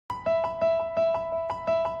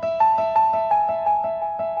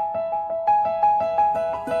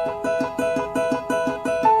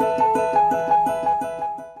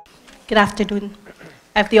Good afternoon.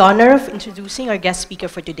 I have the honor of introducing our guest speaker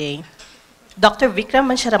for today. Dr.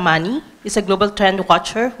 Vikram Mansharamani is a global trend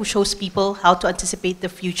watcher who shows people how to anticipate the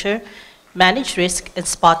future, manage risk, and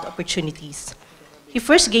spot opportunities. He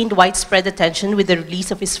first gained widespread attention with the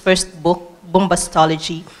release of his first book,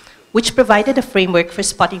 Bombastology, which provided a framework for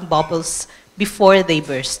spotting bubbles before they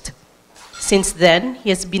burst. Since then, he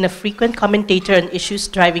has been a frequent commentator on issues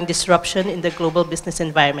driving disruption in the global business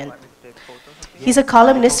environment. He's a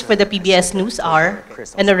columnist for the PBS NewsHour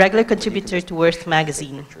and a regular contributor to Worth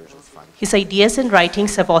magazine. His ideas and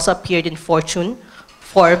writings have also appeared in Fortune,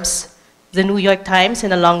 Forbes, the New York Times,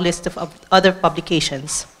 and a long list of other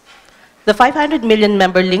publications. The 500 million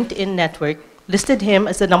member LinkedIn network listed him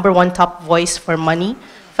as the #1 top voice for money,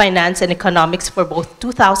 finance, and economics for both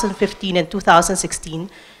 2015 and 2016,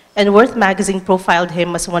 and Worth magazine profiled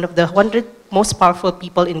him as one of the 100 most powerful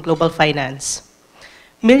people in global finance.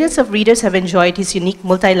 Millions of readers have enjoyed his unique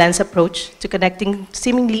multi-lens approach to connecting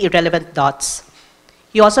seemingly irrelevant dots.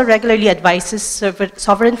 He also regularly advises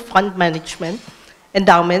sovereign fund management,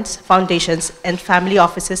 endowments, foundations, and family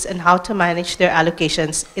offices on how to manage their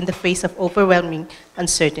allocations in the face of overwhelming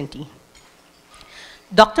uncertainty.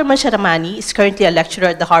 Dr. Mansharamani is currently a lecturer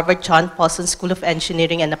at the Harvard John Paulson School of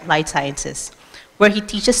Engineering and Applied Sciences, where he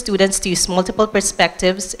teaches students to use multiple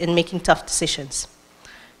perspectives in making tough decisions.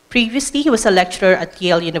 Previously, he was a lecturer at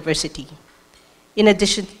Yale University. In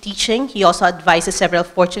addition to teaching, he also advises several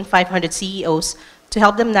Fortune 500 CEOs to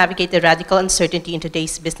help them navigate the radical uncertainty in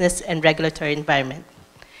today's business and regulatory environment.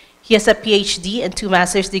 He has a PhD and 2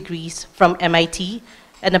 master's degrees from MIT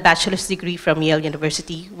and a bachelor's degree from Yale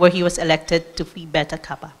University, where he was elected to Phi Beta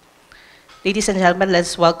Kappa. Ladies and gentlemen,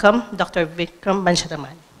 let's welcome Dr. Vikram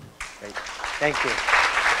Mansharamani. Thank you.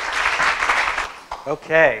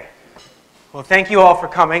 Okay. Well, thank you all for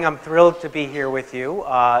coming. I'm thrilled to be here with you.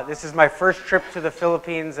 This is my first trip to the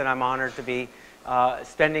Philippines, and I'm honored to be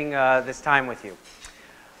spending this time with you.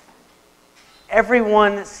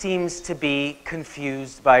 Everyone seems to be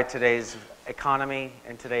confused by today's economy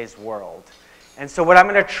and today's world. And so what I'm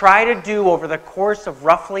going to try to do over the course of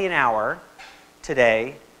roughly an hour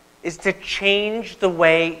today is to change the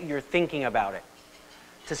way you're thinking about it,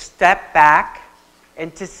 to step back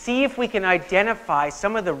and to see if we can identify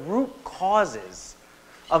some of the root causes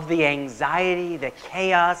of the anxiety, the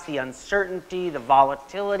chaos, the uncertainty, the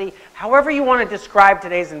volatility, however you want to describe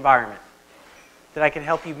today's environment, that I can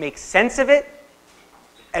help you make sense of it,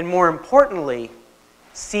 and more importantly,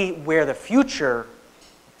 see where the future,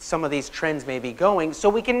 some of these trends may be going, so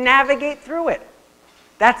we can navigate through it.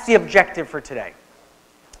 That's the objective for today.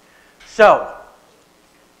 So,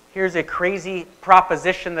 here's a crazy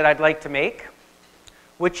proposition that I'd like to make,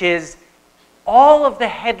 which is all of the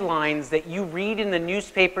headlines that you read in the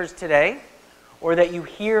newspapers today, or that you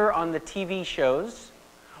hear on the TV shows,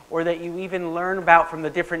 or that you even learn about from the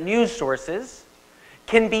different news sources,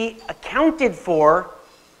 can be accounted for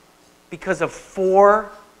because of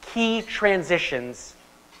 4 key transitions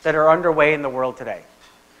that are underway in the world today.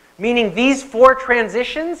 Meaning these 4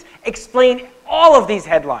 transitions explain all of these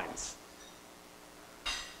headlines.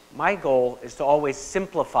 My goal is to always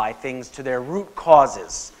simplify things to their root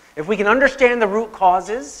causes. If we can understand the root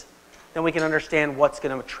causes, then we can understand what's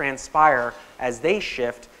going to transpire as they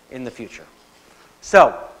shift in the future.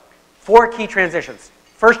 So, 4 key transitions.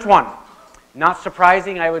 First one, not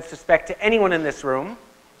surprising, I would suspect, to anyone in this room,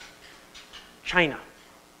 China.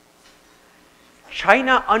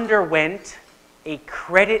 China underwent a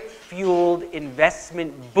credit-fueled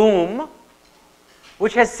investment boom,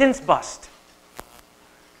 which has since bust.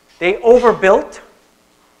 They overbuilt,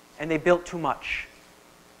 and they built too much.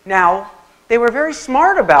 Now, they were very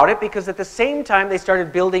smart about it because at the same time they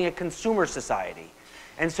started building a consumer society.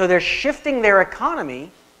 And so they're shifting their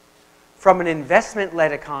economy from an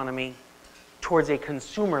investment-led economy towards a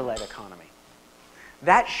consumer-led economy.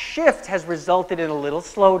 That shift has resulted in a little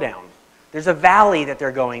slowdown. There's a valley that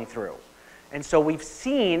they're going through. And so we've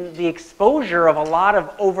seen the exposure of a lot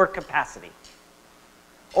of overcapacity.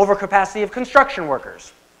 Overcapacity of construction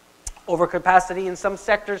workers. Overcapacity in some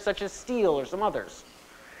sectors such as steel or some others.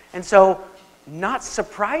 And so, not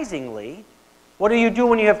surprisingly, what do you do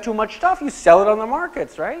when you have too much stuff? You sell it on the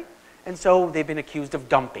markets, right? And so they've been accused of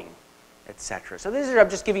dumping, etc. So these are, I'm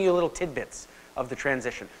just giving you little tidbits of the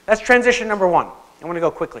transition. That's transition number 1. I want to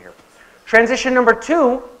go quickly here. Transition number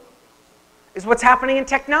 2 is what's happening in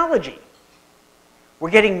technology. We're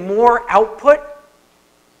getting more output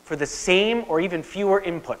for the same or even fewer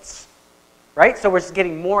inputs, right? So we're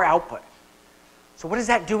getting more output. So what is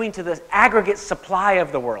that doing to the aggregate supply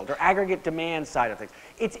of the world, or aggregate demand side of things?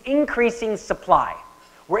 It's increasing supply.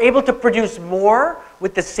 We're able to produce more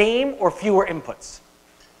with the same or fewer inputs.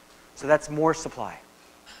 So that's more supply.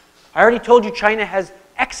 I already told you China has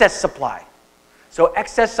excess supply. So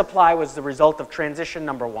excess supply was the result of transition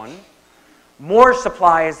number 1. More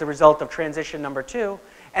supply is the result of transition number 2.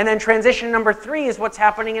 And then transition number 3 is what's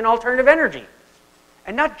happening in alternative energy.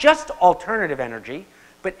 And not just alternative energy,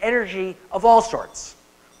 but energy of all sorts.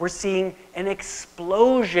 We're seeing an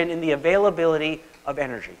explosion in the availability of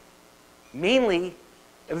energy. Mainly,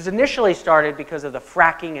 it was initially started because of the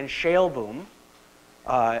fracking and shale boom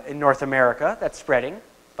in North America. That's spreading,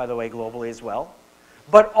 by the way, globally as well.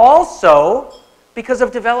 But also because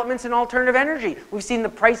of developments in alternative energy. We've seen the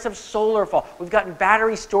price of solar fall. We've gotten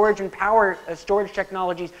battery storage and power storage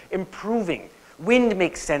technologies improving. Wind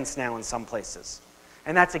makes sense now in some places.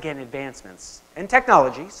 And that's, again, advancements in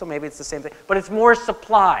technology, so maybe it's the same thing. But it's more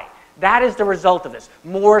supply. That is the result of this,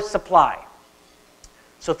 more supply.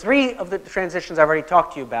 So 3 of the transitions I've already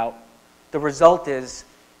talked to you about, the result is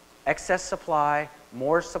excess supply,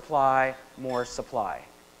 more supply, more supply.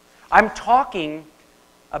 I'm talking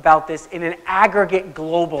about this in an aggregate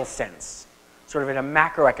global sense, sort of in a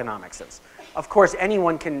macroeconomic sense. Of course,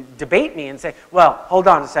 anyone can debate me and say, well, hold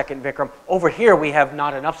on a second, Vikram. Over here, we have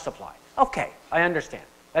not enough supply. Okay, I understand.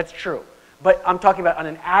 That's true. But I'm talking about on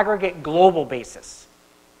an aggregate global basis.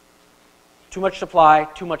 Too much supply,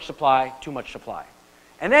 too much supply, too much supply.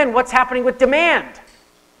 And then what's happening with demand?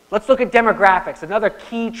 Let's look at demographics, another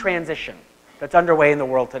key transition that's underway in the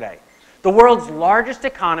world today. The world's largest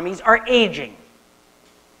economies are aging.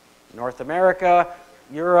 North America,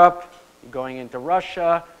 Europe, going into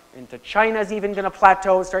Russia, into China's even going to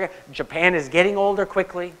plateau. Japan is getting older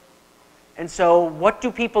quickly. And so what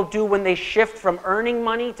do people do when they shift from earning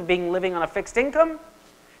money to living on a fixed income?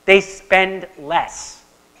 They spend less.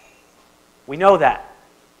 We know that.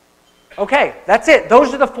 Okay, that's it.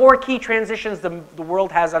 Those are the 4 key transitions the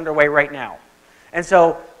world has underway right now. And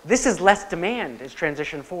so this is less demand is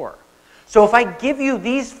transition 4. So if I give you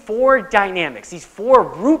these 4 dynamics, these 4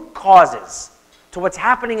 root causes to what's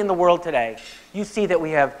happening in the world today, you see that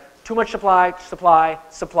we have too much supply, supply,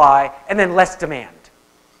 supply, and then less demand.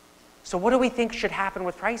 So what do we think should happen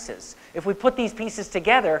with prices? If we put these pieces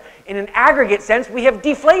together, in an aggregate sense, we have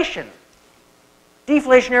deflation.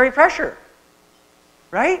 Deflationary pressure.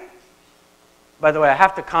 Right? By the way, I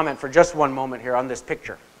have to comment for just one moment here on this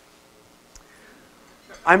picture.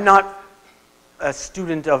 I'm not a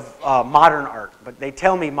student of modern art, but they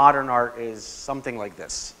tell me modern art is something like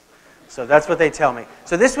this. So that's what they tell me.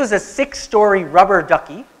 So this was a 6-story rubber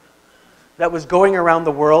ducky that was going around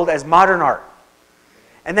the world as modern art.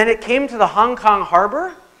 And then it came to the Hong Kong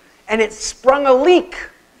harbor, and it sprung a leak.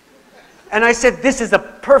 And I said, this is a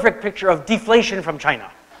perfect picture of deflation from China.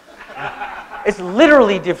 It's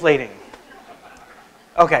literally deflating.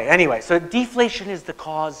 Okay, anyway, so deflation is the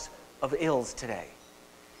cause of ills today.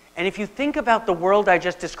 And if you think about the world I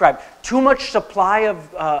just described, too much supply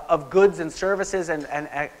of goods and services and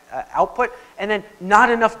output, and then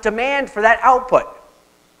not enough demand for that output.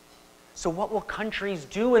 So what will countries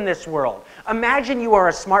do in this world? Imagine you are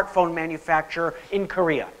a smartphone manufacturer in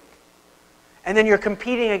Korea. And then you're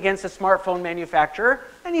competing against a smartphone manufacturer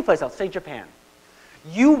any place else, say Japan.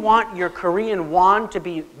 You want your Korean won to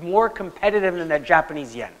be more competitive than that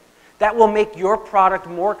Japanese yen. That will make your product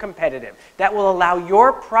more competitive. That will allow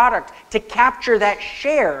your product to capture that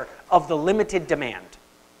share of the limited demand.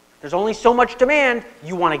 There's only so much demand,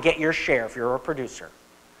 you want to get your share if you're a producer.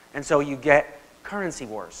 And so you get currency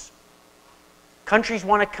wars. Countries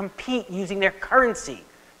want to compete using their currency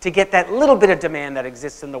to get that little bit of demand that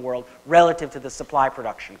exists in the world relative to the supply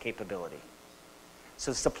production capability.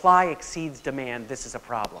 So supply exceeds demand, this is a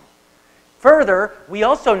problem. Further, we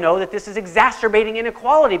also know that this is exacerbating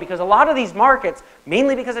inequality because a lot of these markets,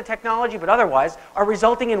 mainly because of technology but otherwise, are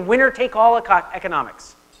resulting in winner-take-all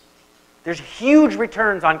economics. There's huge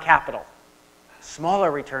returns on capital, smaller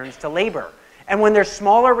returns to labor. And when there's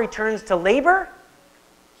smaller returns to labor,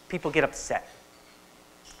 people get upset.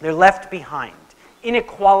 They're left behind.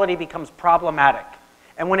 Inequality becomes problematic.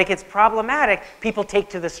 And when it gets problematic, people take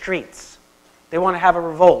to the streets. They want to have a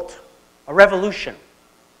revolt, a revolution.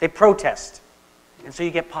 They protest. And so you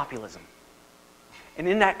get populism. And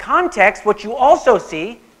in that context, what you also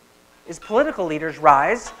see is political leaders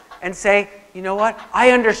rise and say, you know what?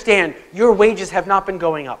 I understand your wages have not been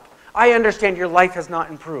going up. I understand your life has not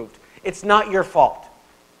improved. It's not your fault.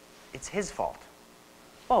 It's his fault.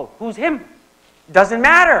 Oh, who's him? Doesn't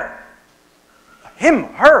matter. Him,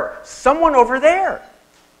 her, someone over there.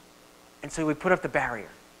 And so we put up the barrier.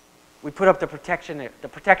 We put up the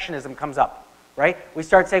protectionism comes up. Right? We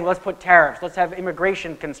start saying, let's put tariffs, let's have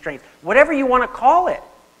immigration constraints, whatever you want to call it.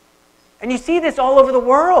 And you see this all over the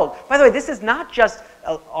world. By the way, this is not just,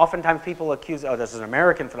 oftentimes people accuse, oh, this is an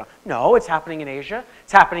American phenomenon. No, it's happening in Asia.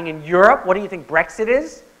 It's happening in Europe. What do you think Brexit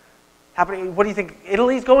is? Happening, what do you think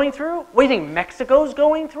Italy's going through? What do you think Mexico's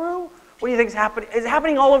going through? What do you think is happening? It's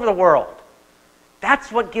happening all over the world.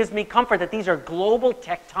 That's what gives me comfort, that these are global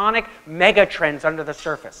tectonic mega trends under the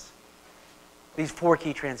surface. These 4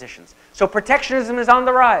 key transitions. So protectionism is on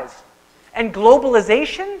the rise. And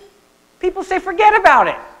globalization, people say forget about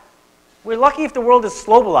it. We're lucky if the world is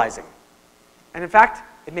globalizing. And in fact,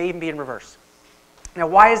 it may even be in reverse. Now,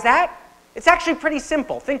 why is that? It's actually pretty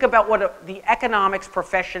simple. Think about what the economics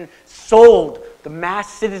profession sold the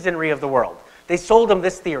mass citizenry of the world. They sold them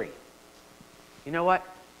this theory. You know what?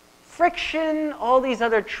 Friction, all these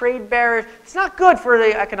other trade barriers, it's not good for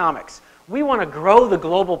the economics. We want to grow the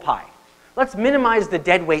global pie. Let's minimize the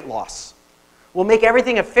deadweight loss. We'll make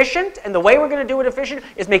everything efficient, and the way we're going to do it efficient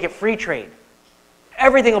is make it free trade.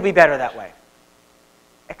 Everything will be better that way.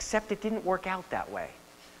 Except it didn't work out that way.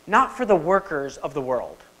 Not for the workers of the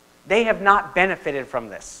world. They have not benefited from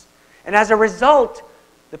this. And as a result,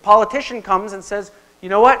 the politician comes and says, you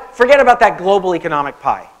know what? Forget about that global economic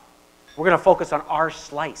pie. We're going to focus on our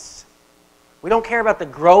slice. We don't care about the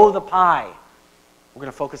grow the pie. We're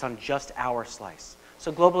going to focus on just our slice.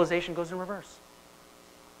 So globalization goes in reverse.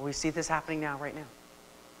 We see this happening now, right now.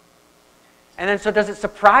 And then, so does it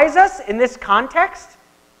surprise us in this context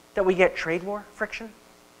that we get trade war friction?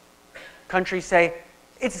 Countries say,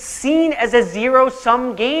 it's seen as a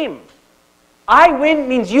zero-sum game. I win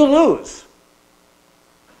means you lose.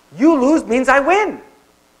 You lose means I win.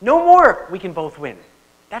 No more, we can both win.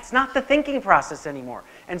 That's not the thinking process anymore.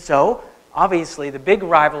 And so, obviously, the big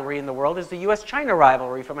rivalry in the world is the US-China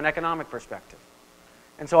rivalry from an economic perspective.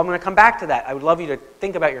 And so I'm going to come back to that. I would love you to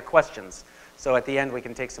think about your questions. So at the end, we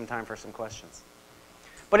can take some time for some questions.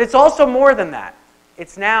 But it's also more than that.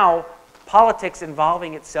 It's now politics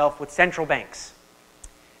involving itself with central banks.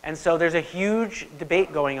 And so there's a huge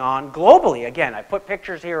debate going on globally. Again, I put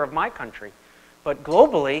pictures here of my country. But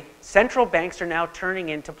globally, central banks are now turning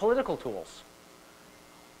into political tools.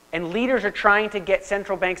 And leaders are trying to get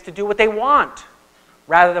central banks to do what they want,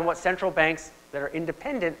 rather than what central banks that are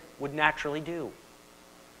independent would naturally do.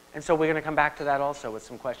 And so we're going to come back to that also with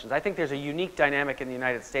some questions. I think there's a unique dynamic in the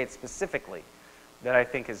United States specifically that I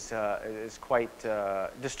think is quite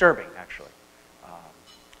disturbing, actually.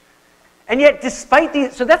 And yet, despite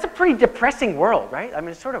these, so that's a pretty depressing world, right? I mean,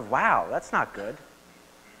 it's sort of, wow, that's not good,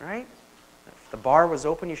 right? If the bar was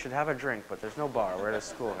open, you should have a drink, but there's no bar. We're at a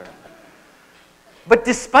school here. But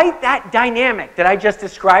despite that dynamic that I just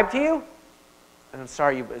described to you, and I'm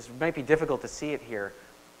sorry, it might be difficult to see it here,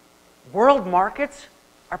 world markets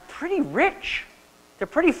are pretty rich. They're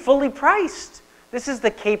pretty fully priced. This is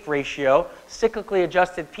the CAPE ratio, cyclically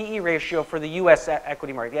adjusted PE ratio for the US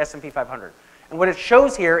equity market, the S&P 500. And what it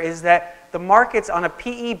shows here is that the markets on a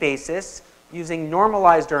PE basis, using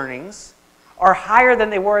normalized earnings, are higher than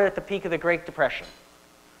they were at the peak of the Great Depression.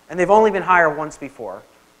 And they've only been higher once before,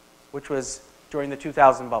 which was during the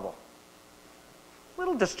 2000 bubble. A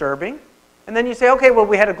little disturbing. And then you say, okay, well,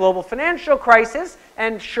 we had a global financial crisis,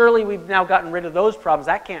 and surely we've now gotten rid of those problems.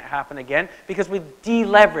 That can't happen again because we've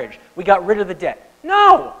deleveraged. We got rid of the debt.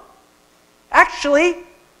 No! Actually,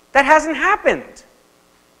 that hasn't happened.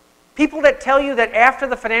 People that tell you that after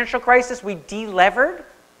the financial crisis we delevered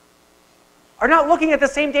are not looking at the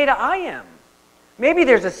same data I am. Maybe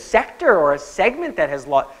there's a sector or a segment that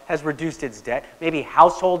has reduced its debt. Maybe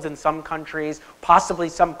households in some countries, possibly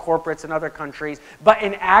some corporates in other countries. But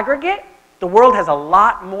in aggregate, the world has a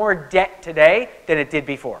lot more debt today than it did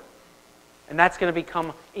before. And that's going to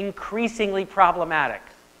become increasingly problematic.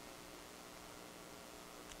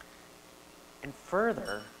 And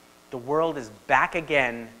further, the world is back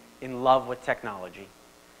again in love with technology.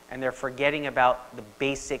 And they're forgetting about the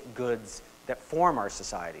basic goods that form our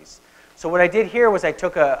societies. So what I did here was I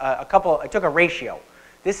took a ratio.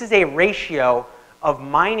 This is a ratio of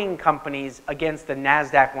mining companies against the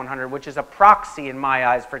NASDAQ 100, which is a proxy in my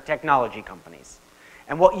eyes for technology companies.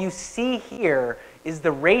 And what you see here is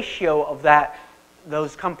the ratio of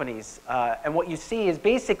those companies. And what you see is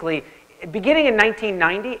basically, beginning in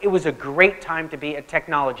 1990, it was a great time to be a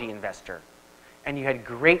technology investor. And you had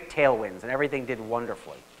great tailwinds, and everything did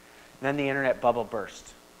wonderfully. And then the internet bubble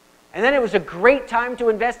burst. And then it was a great time to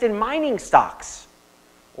invest in mining stocks.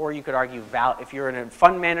 Or you could argue, if you're a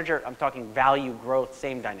fund manager, I'm talking value growth,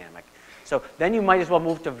 same dynamic. So then you might as well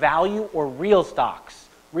move to value or real stocks,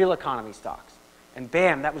 real economy stocks. And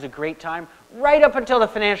bam, that was a great time right up until the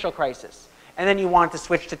financial crisis. And then you wanted to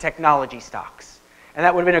switch to technology stocks. And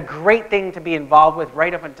that would have been a great thing to be involved with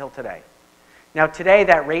right up until today. Now today,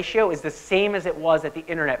 that ratio is the same as it was at the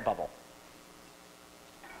internet bubble.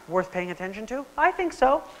 worth paying attention to? I think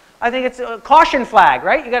so. I think it's a caution flag,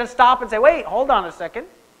 right? You got to stop and say, wait, hold on a second.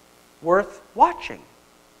 Worth watching.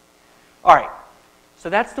 All right, so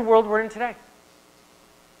that's the world we're in today.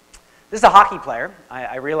 This is a hockey player.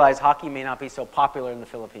 I realize hockey may not be so popular in the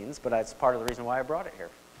Philippines, but that's part of the reason why I brought it here.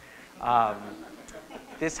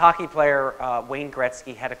 This hockey player, Wayne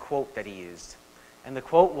Gretzky, had a quote that he used. And the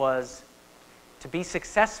quote was, to be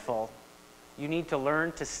successful, you need to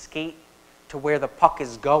learn to skate to where the puck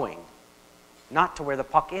is going, not to where the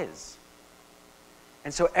puck is.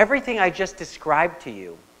 And so everything I just described to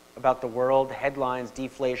you about the world, headlines,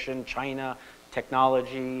 deflation, China,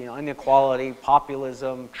 technology, inequality,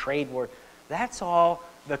 populism, trade war, that's all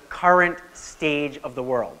the current stage of the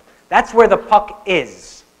world. That's where the puck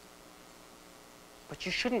is. But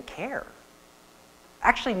you shouldn't care.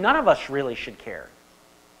 Actually, none of us really should care.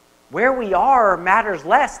 Where we are matters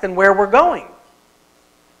less than where we're going.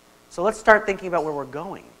 So let's start thinking about where we're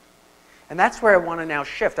going. And that's where I want to now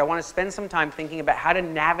shift. I want to spend some time thinking about how to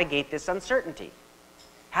navigate this uncertainty.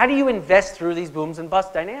 How do you invest through these booms and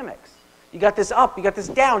bust dynamics? You got this up, you got this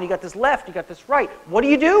down, you got this left, you got this right. What do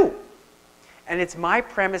you do? And it's my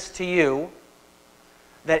premise to you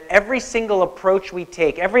that every single approach we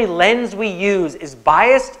take, every lens we use is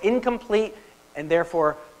biased, incomplete, and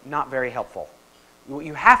therefore not very helpful. What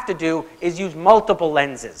you have to do is use multiple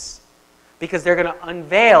lenses because they're going to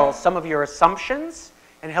unveil some of your assumptions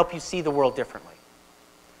and help you see the world differently.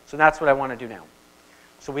 So that's what I want to do now.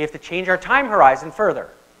 So we have to change our time horizon further.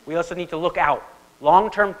 We also need to look out.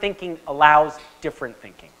 Long-term thinking allows different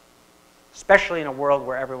thinking, especially in a world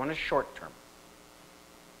where everyone is short-term.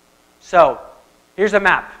 So here's a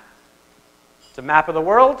map. It's a map of the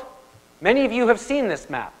world. Many of you have seen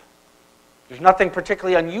this map. There's nothing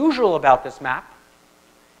particularly unusual about this map,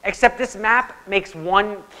 except this map makes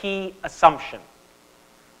one key assumption.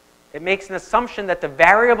 It makes an assumption that the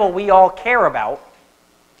variable we all care about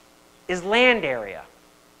is land area.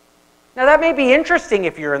 Now that may be interesting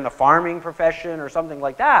if you're in the farming profession or something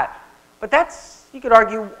like that, but that's, you could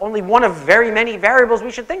argue, only one of very many variables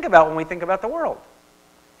we should think about when we think about the world.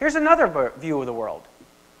 Here's another view of the world.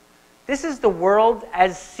 This is the world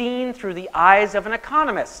as seen through the eyes of an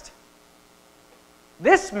economist.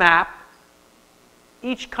 This map,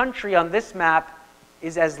 each country on this map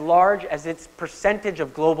is as large as its percentage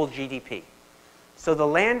of global GDP. So the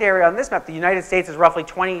land area on this map, the United States is roughly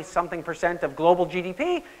 20-something% of global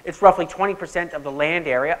GDP. It's roughly 20% of the land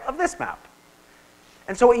area of this map.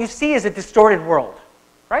 And so what you see is a distorted world,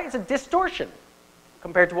 right? It's a distortion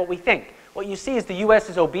compared to what we think. What you see is the US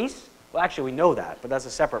is obese. Well, actually, we know that, but that's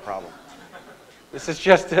a separate problem. This is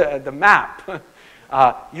just the map.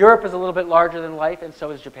 Europe is a little bit larger than life, and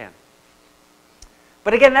so is Japan.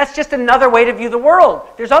 But again, that's just another way to view the world.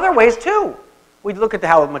 There's other ways, too. We look at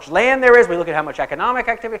how much land there is. We look at how much economic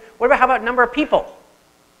activity. How about number of people?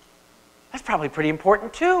 That's probably pretty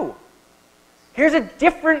important, too. Here's a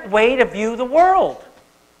different way to view the world.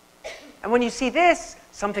 And when you see this,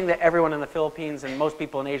 something that everyone in the Philippines and most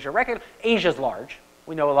people in Asia recognize, Asia's large.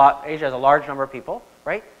 We know a lot. Asia has a large number of people,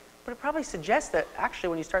 right? But it probably suggests that actually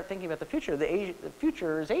when you start thinking about the future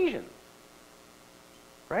future is Asian,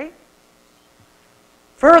 right?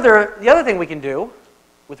 Further, the other thing we can do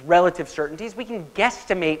with relative certainties, we can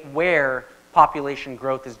guesstimate where population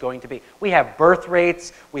growth is going to be. We have birth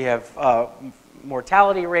rates, we have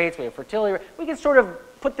mortality rates, we have fertility rates. We can sort of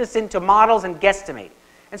put this into models and guesstimate.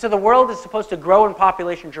 And so the world is supposed to grow in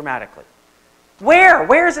population dramatically. Where?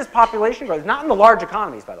 Where is this population growth? Not in the large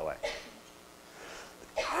economies, by the way.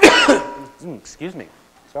 Excuse me.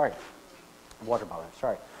 Sorry. Water bottle.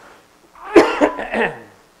 Sorry.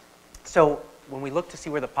 So when we look to see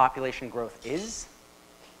where the population growth is,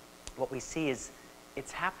 what we see is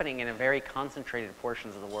it's happening in a very concentrated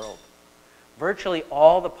portions of the world. Virtually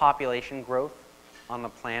all the population growth on the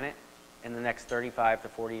planet in the next 35 to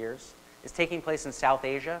 40 years is taking place in South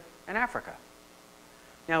Asia and Africa.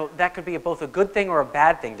 Now, that could be both a good thing or a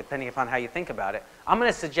bad thing, depending upon how you think about it. I'm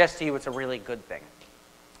going to suggest to you it's a really good thing.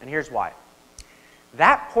 And here's why.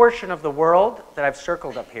 That portion of the world that I've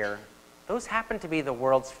circled up here, those happen to be the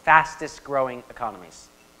world's fastest growing economies.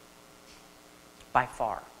 By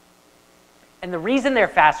far. And the reason they're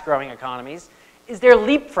fast growing economies is they're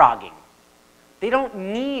leapfrogging. They don't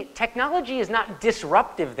need, technology is not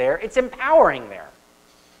disruptive there, it's empowering there.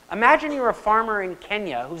 Imagine you're a farmer in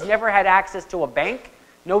Kenya who's never had access to a bank,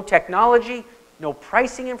 no technology, no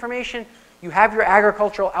pricing information. You have your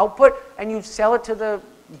agricultural output and you sell it to the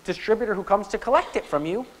distributor who comes to collect it from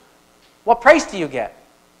you. What price do you get?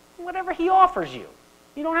 Whatever he offers you.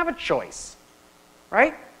 You don't have a choice,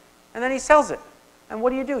 right? And then he sells it. And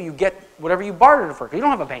what do? You get whatever you bartered it for, because you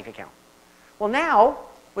don't have a bank account. Well, now,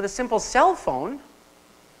 with a simple cell phone.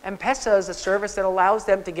 M-Pesa is a service that allows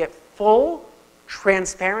them to get full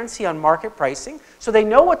transparency on market pricing, so they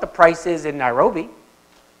know what the price is in Nairobi,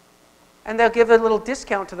 and they'll give a little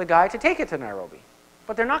discount to the guy to take it to Nairobi.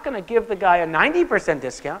 But they're not going to give the guy a 90%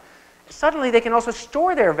 discount. Suddenly, they can also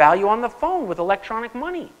store their value on the phone with electronic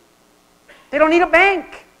money. They don't need a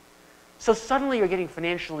bank. So suddenly, you're getting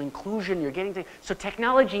financial inclusion. So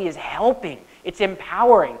technology is helping. It's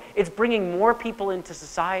empowering. It's bringing more people into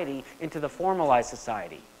society, into the formalized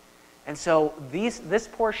society. And so this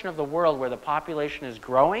portion of the world where the population is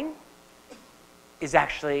growing is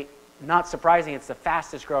actually, not surprising, it's the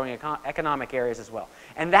fastest growing economic areas as well.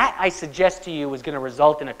 And that, I suggest to you, is going to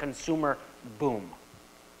result in a consumer boom.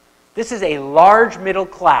 This is a large middle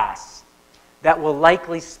class that will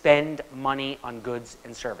likely spend money on goods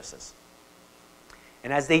and services.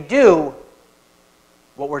 And as they do,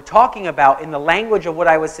 what we're talking about in the language of what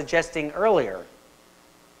I was suggesting earlier,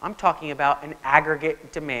 I'm talking about an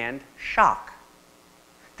aggregate demand shock.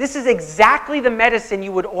 This is exactly the medicine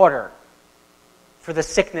you would order for the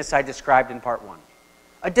sickness I described in part 1.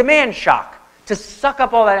 A demand shock to suck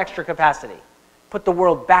up all that extra capacity, put the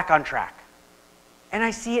world back on track. And I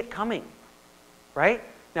see it coming, right?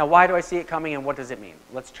 Now, why do I see it coming and what does it mean?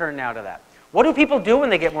 Let's turn now to that. What do people do when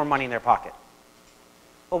they get more money in their pocket?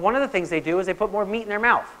 Well, one of the things they do is they put more meat in their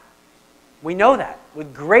mouth. We know that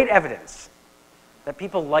with great evidence that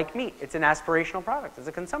people like meat. It's an aspirational product. It's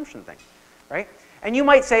a consumption thing, right? And you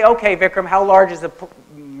might say, okay, Vikram, how large is the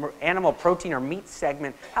animal protein or meat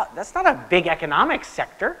segment? That's not a big economic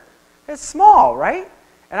sector. It's small, right?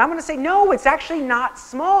 And I'm going to say, no, it's actually not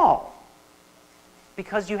small.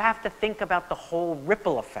 Because you have to think about the whole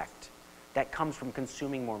ripple effect that comes from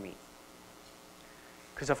consuming more meat.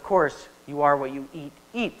 Because, of course, you are what you eat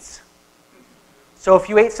eats. So if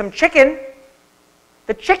you ate some chicken,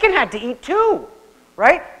 the chicken had to eat too,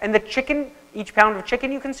 right? And the chicken, each pound of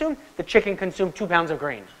chicken you consume, the chicken consumed 2 pounds of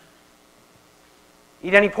grain.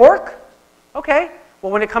 Eat any pork? Okay.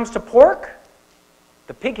 Well, when it comes to pork,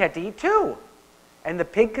 the pig had to eat too. And the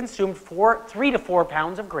pig consumed 3 to 4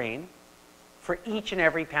 pounds of grain for each and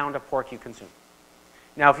every pound of pork you consume.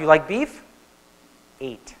 Now, if you like beef,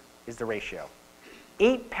 8 is the ratio.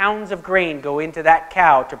 8 pounds of grain go into that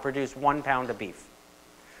cow to produce 1 pound of beef.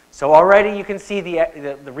 So already you can see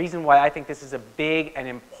the reason why I think this is a big and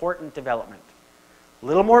important development. A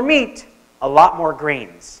little more meat, a lot more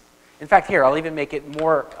grains. In fact, here, I'll even make it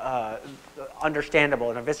more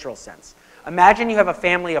understandable in a visceral sense. Imagine you have a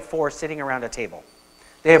family of 4 sitting around a table.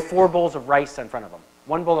 They have 4 bowls of rice in front of them.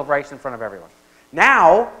 1 bowl of rice in front of everyone.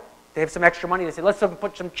 Now, they have some extra money. They say, let's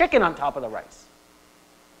put some chicken on top of the rice.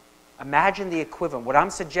 Imagine the equivalent. What I'm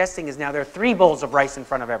suggesting is now there are 3 bowls of rice in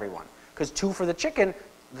front of everyone, because 2 for the chicken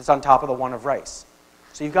is on top of the 1 of rice.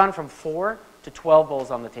 So you've gone from 4 to 12 bowls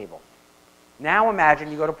on the table. Now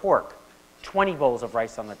imagine you go to pork, 20 bowls of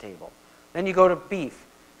rice on the table. Then you go to beef,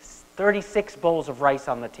 36 bowls of rice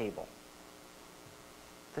on the table.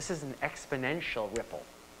 This is an exponential ripple.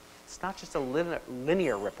 It's not just a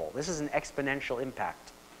linear ripple. This is an exponential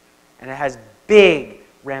impact. And it has big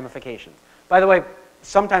ramifications. By the way,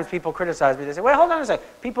 sometimes people criticize me. They say, well, hold on a second.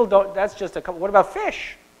 People don't, that's just a couple. What about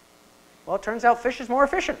fish? Well, it turns out fish is more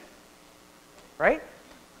efficient, right?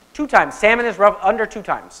 2 times. Salmon is under 2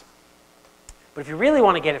 times. But if you really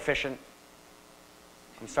want to get efficient,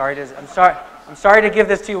 I'm sorry to give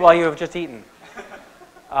this to you while you have just eaten.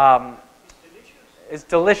 It's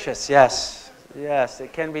delicious, yes. Yes,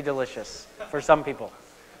 it can be delicious for some people.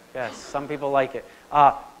 Yes, some people like it.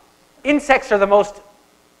 Insects are the most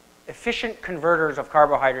efficient converters of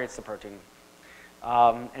carbohydrates to protein.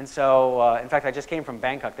 And so, in fact, I just came from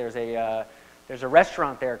Bangkok. There's a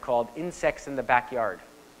restaurant there called Insects in the Backyard.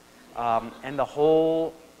 And the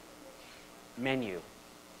whole menu,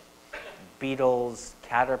 beetles,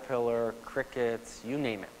 caterpillar, crickets, you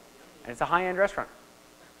name it. And it's a high-end restaurant.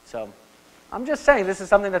 So I'm just saying this is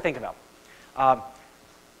something to think about.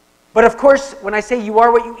 But of course, when I say you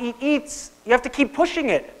are what you eat eats, you have to keep pushing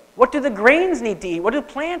it. What do the grains need to eat? What do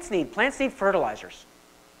plants need? Plants need fertilizers.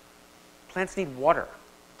 Plants need water.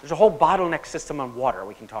 There's a whole bottleneck system on water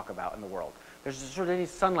we can talk about in the world. There's sort of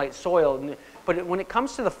sunlight, soil, but when it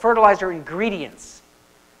comes to the fertilizer ingredients,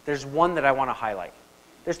 there's one that I want to highlight.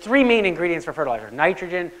 There's 3 main ingredients for fertilizer: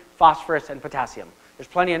 nitrogen, phosphorus, and potassium. There's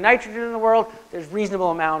plenty of nitrogen in the world. There's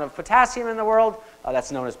reasonable amount of potassium in the world.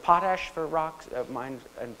 That's known as potash for rocks, mined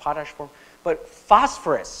in potash form. But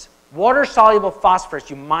phosphorus, water-soluble phosphorus,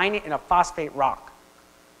 you mine it in a phosphate rock.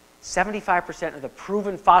 75% of the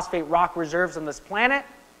proven phosphate rock reserves on this planet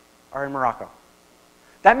are in Morocco.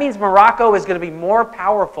 That means Morocco is going to be more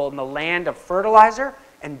powerful in the land of fertilizer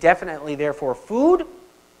and definitely, therefore, food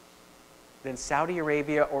than Saudi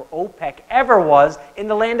Arabia or OPEC ever was in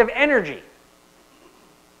the land of energy.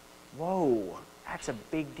 Whoa, that's a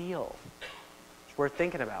big deal. It's worth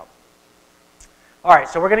thinking about. All right,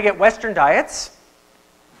 so we're going to get Western diets,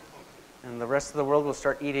 and the rest of the world will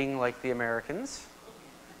start eating like the Americans.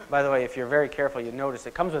 By the way, if you're very careful, you notice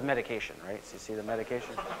it comes with medication, right? So you see the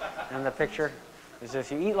medication in the picture? So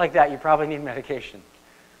if you eat like that, you probably need medication.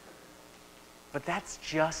 But that's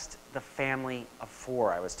just the family of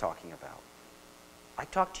 4 I was talking about. I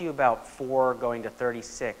talked to you about 4 going to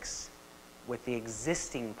 36 with the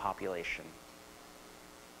existing population.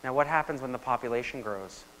 Now what happens when the population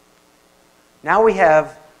grows? Now we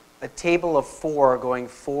have a table of 4 going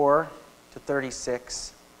 4 to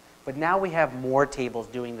 36, but now we have more tables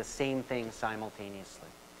doing the same thing simultaneously.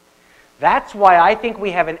 That's why I think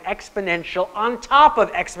we have an exponential on top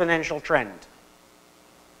of exponential trend,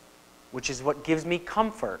 which is what gives me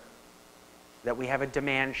comfort that we have a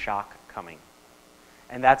demand shock coming.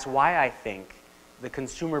 And that's why I think the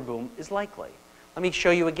consumer boom is likely. Let me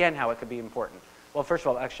show you again how it could be important. Well, first of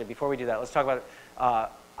all, actually, before we do that, let's talk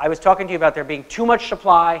about I was talking to you about there being too much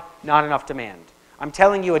supply, not enough demand. I'm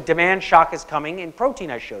telling you a demand shock is coming in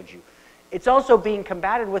protein I showed you. It's also being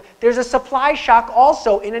combated with, there's a supply shock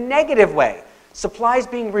also in a negative way. Supply is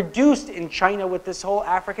being reduced in China with this whole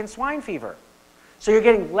African swine fever. So you're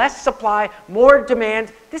getting less supply, more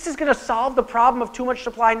demand. This is going to solve the problem of too much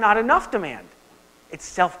supply, not enough demand. It's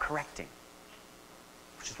self-correcting,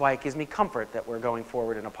 which is why it gives me comfort that we're going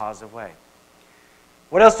forward in a positive way.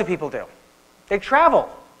 What else do people do? They travel,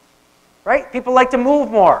 right? People like to move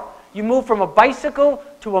more. You move from a bicycle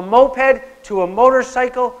to a moped to a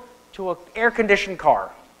motorcycle to an air-conditioned car.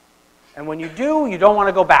 And when you do, you don't want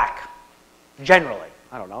to go back, generally.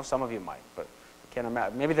 I don't know, some of you might, but I can't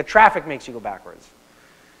imagine. Maybe the traffic makes you go backwards.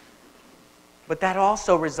 But that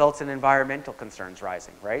also results in environmental concerns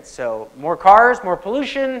rising, right? So more cars, more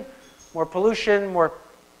pollution, more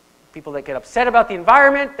people that get upset about the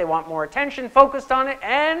environment, they want more attention focused on it,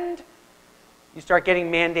 and you start getting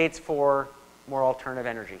mandates for more alternative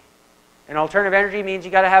energy. And alternative energy means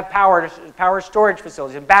you got to have power storage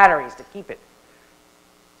facilities and batteries to keep it.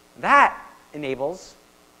 That enables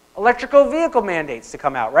electrical vehicle mandates to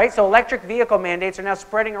come out, right? So electric vehicle mandates are now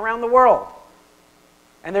spreading around the world.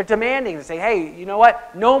 And they're demanding to say, hey, you know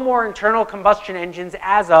what? No more internal combustion engines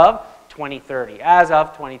as of 2030, as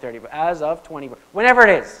of 2030, as of 20, whenever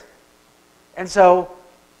it is. And so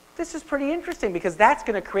this is pretty interesting because that's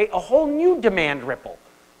going to create a whole new demand ripple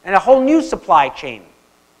and a whole new supply chain.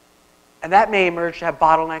 And that may emerge to have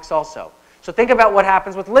bottlenecks also. So think about what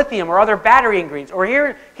happens with lithium or other battery ingredients. Or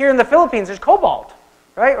here in the Philippines, there's cobalt,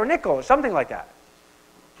 right? Or nickel or something like that.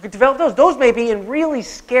 You could develop those. Those may be in really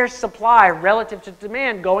scarce supply relative to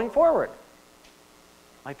demand going forward.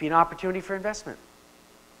 Might be an opportunity for investment.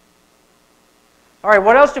 All right,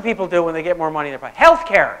 what else do people do when they get more money in their pocket?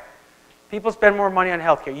 Healthcare. People spend more money on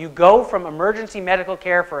healthcare. You go from emergency medical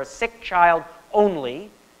care for a sick child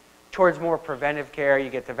only towards more preventive care. You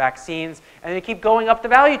get the vaccines, and then you keep going up the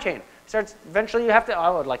value chain. Starts eventually you have to, I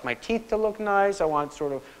would like my teeth to look nice. I want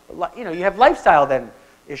sort of, you know, you have lifestyle then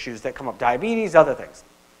issues that come up, diabetes, other things.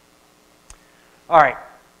 All right,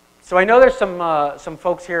 so I know there's some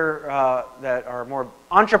folks here that are more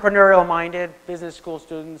entrepreneurial minded, business school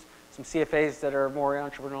students, some CFAs that are more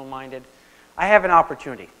entrepreneurial minded. I have an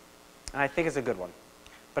opportunity, and I think it's a good one,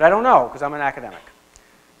 but I don't know because I'm an academic,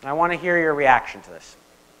 and I want to hear your reaction to this.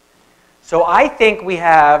 So I think we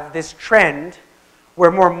have this trend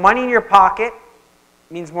where more money in your pocket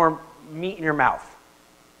means more meat in your mouth.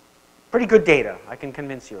 Pretty good data. I can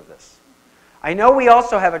convince you of this. I know we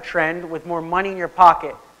also have a trend with more money in your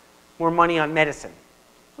pocket, more money on medicine.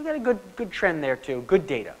 We got a good trend there too, good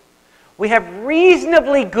data. We have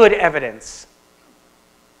reasonably good evidence,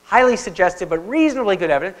 highly suggestive but reasonably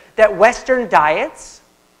good evidence, that Western diets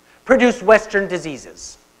produce Western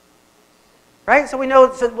diseases. Right? So we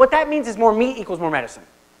know, so what that means is more meat equals more medicine.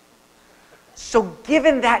 So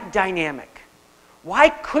given that dynamic, why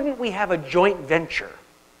couldn't we have a joint venture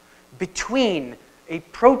between a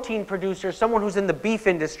protein producer, someone who's in the beef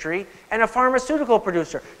industry, and a pharmaceutical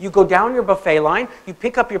producer? You go down your buffet line, you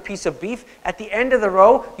pick up your piece of beef, at the end of the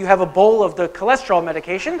row, you have a bowl of the cholesterol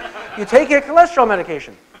medication, you take your cholesterol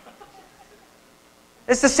medication.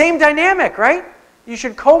 It's the same dynamic, right? You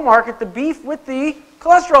should co-market the beef with the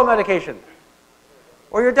cholesterol medication.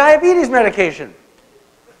 Or your diabetes medication.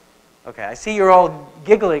 Okay, I see you're all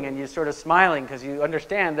giggling and you're sort of smiling because you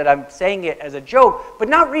understand that I'm saying it as a joke, but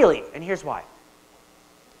not really, and here's why.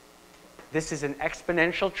 This is an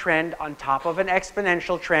exponential trend on top of an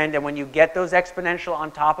exponential trend, and when you get those exponential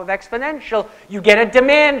on top of exponential, you get a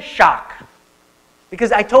demand shock.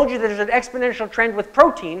 Because I told you that there's an exponential trend with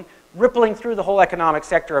protein rippling through the whole economic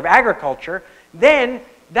sector of agriculture, then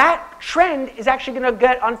that trend is actually going to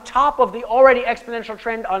get on top of the already exponential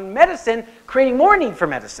trend on medicine, creating more need for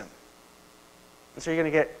medicine. And so you're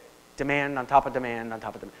going to get demand on top of demand on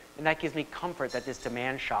top of demand. And that gives me comfort that this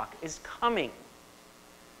demand shock is coming.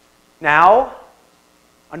 Now,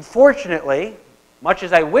 unfortunately, much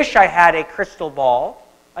as I wish I had a crystal ball,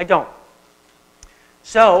 I don't.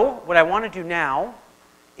 So what I want to do now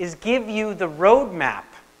is give you the roadmap,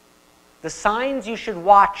 the signs you should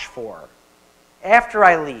watch for after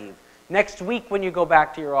I leave, next week when you go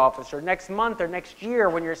back to your office, or next month or next year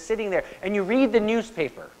when you're sitting there and you read the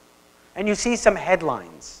newspaper and you see some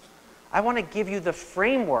headlines. I want to give you the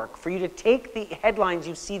framework for you to take the headlines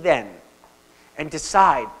you see then and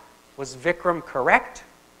decide, was Vikram correct?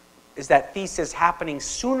 Is that thesis happening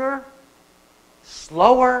sooner,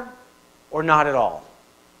 slower, or not at all?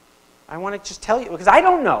 I want to just tell you, because I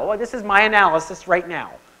don't know. This is my analysis right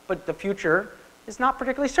now. But the future is not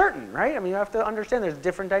particularly certain, right? I mean, you have to understand there's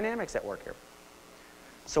different dynamics at work here.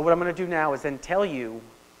 So what I'm going to do now is then tell you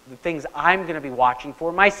the things I'm going to be watching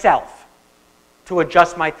for myself to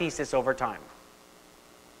adjust my thesis over time.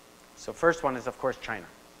 So first one is, of course, China.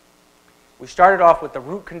 We started off with the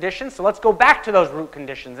root conditions, so let's go back to those root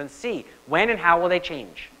conditions and see when and how will they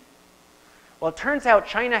change. Well, it turns out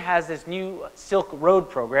China has this new Silk Road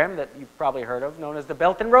program that you've probably heard of, known as the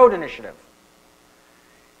Belt and Road Initiative.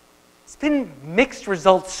 It's been mixed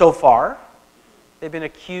results so far. They've been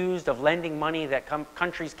accused of lending money that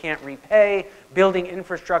countries can't repay, building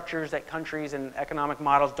infrastructures that countries and economic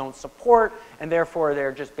models don't support, and therefore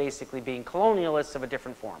they're just basically being colonialists of a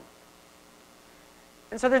different form.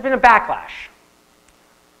 And so there's been a backlash.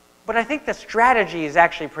 But I think the strategy is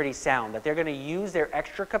actually pretty sound, that they're going to use their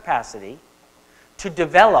extra capacity to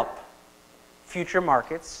develop future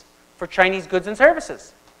markets for Chinese goods and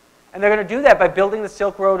services. And they're going to do that by building the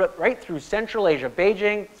Silk Road right through Central Asia,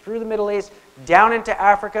 Beijing, through the Middle East, down into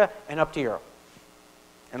Africa, and up to Europe.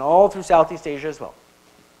 And all through Southeast Asia as well.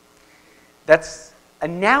 That's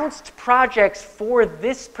announced projects for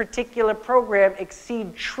this particular program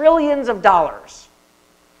exceed trillions of dollars.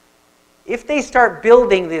 If they start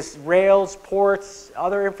building these rails, ports,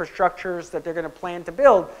 other infrastructures that they're going to plan to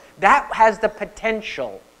build, that has the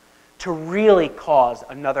potential to really cause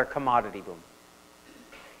another commodity boom.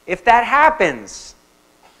 If that happens,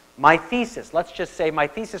 my thesis, let's just say my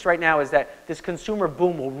thesis right now is that this consumer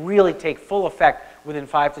boom will really take full effect within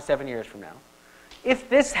 5 to 7 years from now. If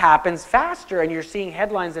this happens faster and you're seeing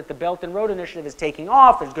headlines that the Belt and Road Initiative is taking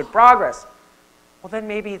off, there's good progress, well then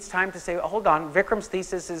maybe it's time to say, oh, hold on, Vikram's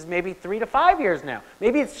thesis is maybe 3 to 5 years now.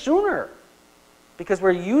 Maybe it's sooner because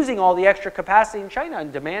we're using all the extra capacity in China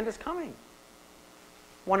and demand is coming.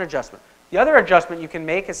 One adjustment. The other adjustment you can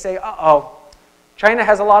make is say, uh-oh, China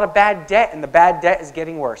has a lot of bad debt and the bad debt is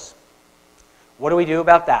getting worse. What do we do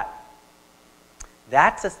about that?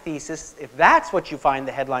 That's a thesis. If that's what you find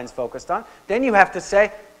the headlines focused on, then you have to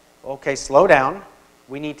say, okay, slow down.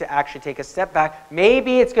 We need to actually take a step back.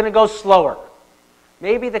 Maybe it's going to go slower.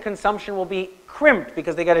 Maybe the consumption will be crimped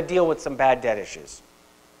because they got to deal with some bad debt issues.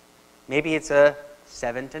 Maybe it's a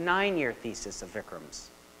 7 to 9 year thesis of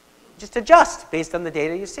Vikram's. Just adjust based on the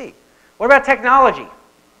data you see. What about technology?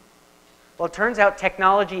 Well, it turns out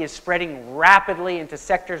technology is spreading rapidly into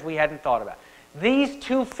sectors we hadn't thought about. These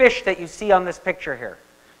two fish that you see on this picture here,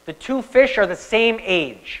 the two fish are the same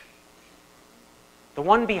age. The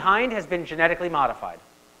one behind has been genetically modified.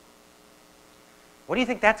 What do you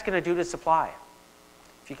think that's going to do to supply?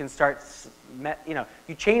 If you can start,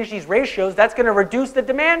 you change these ratios, that's going to reduce the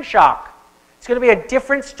demand shock. It's going to be a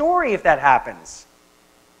different story if that happens.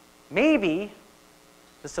 Maybe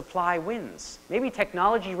the supply wins. Maybe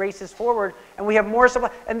technology races forward and we have more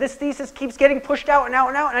supply. And this thesis keeps getting pushed out and out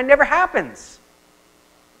and out and it never happens.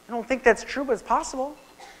 I don't think that's true, but it's possible.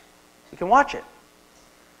 You can watch it.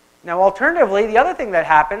 Now, alternatively, the other thing that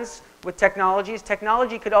happens with technology is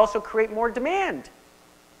technology could also create more demand.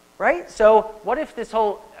 Right? So what if this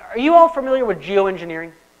whole... Are you all familiar with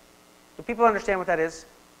geoengineering? Do people understand what that is?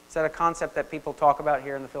 Is that a concept that people talk about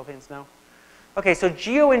here in the Philippines now? Okay, so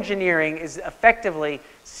geoengineering is effectively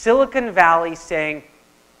Silicon Valley saying,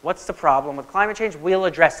 what's the problem with climate change? We'll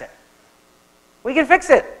address it. We can fix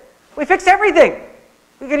it. We fix everything.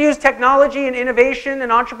 We can use technology and innovation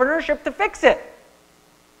and entrepreneurship to fix it.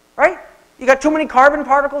 Right? You got too many carbon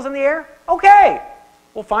particles in the air? Okay.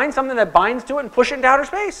 We'll find something that binds to it and push it into outer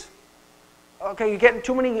space. Okay, you're getting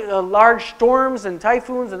too many large storms and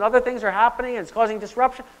typhoons and other things are happening and it's causing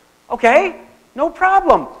disruption. Okay, no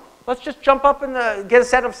problem. Let's just jump up and get a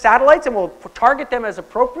set of satellites and we'll target them as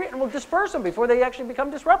appropriate and we'll disperse them before they actually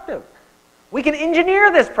become disruptive. We can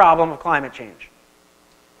engineer this problem of climate change.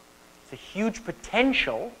 It's a huge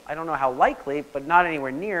potential. I don't know how likely, but not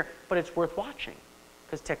anywhere near, but it's worth watching.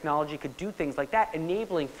 Because technology could do things like that,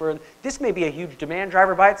 enabling for, this may be a huge demand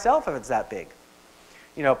driver by itself if it's that big.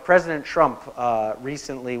 You know, President Trump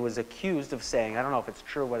recently was accused of saying, I don't know if it's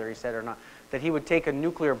true whether he said it or not, that he would take a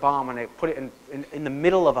nuclear bomb and put it in the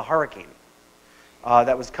middle of a hurricane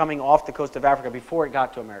that was coming off the coast of Africa before it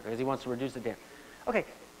got to America, because he wants to reduce the damage. Okay,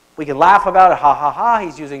 we can laugh about it, ha ha ha,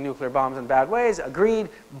 he's using nuclear bombs in bad ways, agreed,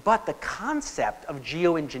 but the concept of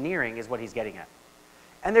geoengineering is what he's getting at.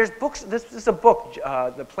 And there's books, this is a book,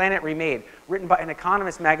 The Planet Remade, written by an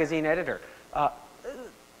Economist magazine editor.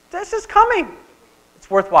 This is coming. It's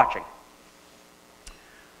worth watching.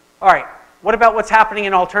 All right, what about what's happening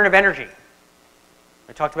in alternative energy?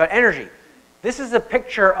 I talked about energy. This is a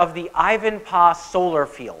picture of the Ivanpah solar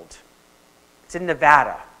field. It's in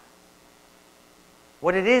Nevada.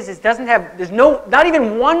 What it is doesn't have, there's not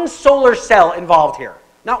even one solar cell involved here.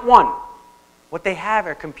 Not one. What they have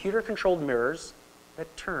are computer-controlled mirrors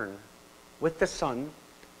that turn with the sun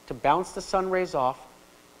to bounce the sun rays off,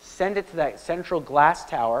 send it to that central glass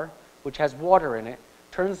tower, which has water in it,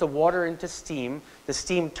 turns the water into steam. The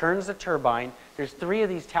steam turns the turbine. There's 3 of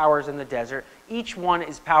these towers in the desert. Each one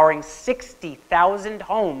is powering 60,000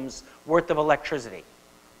 homes worth of electricity.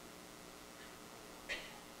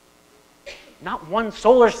 Not one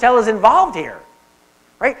solar cell is involved here,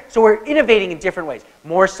 right? So we're innovating in different ways.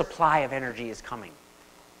 More supply of energy is coming.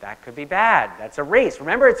 That could be bad. That's a race.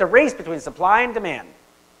 Remember, it's a race between supply and demand.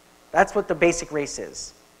 That's what the basic race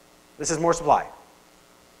is. This is more supply.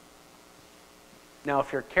 Now,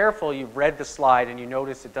 if you're careful, you've read the slide and you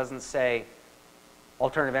notice it doesn't say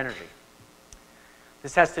alternative energy.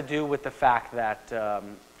 This has to do with the fact that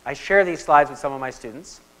I share these slides with some of my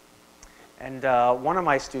students. And one of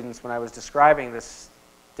my students, when I was describing this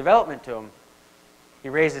development to him, he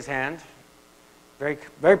raised his hand very,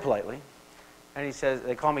 very politely. And he says,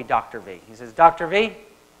 they call me Dr. V. He says, Dr. V,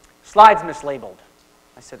 slide's mislabeled.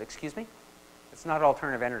 I said, excuse me? It's not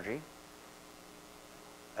alternative energy.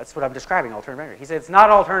 That's what I'm describing, alternative energy. He said, it's not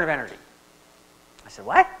alternative energy. I said,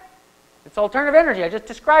 what? It's alternative energy. I just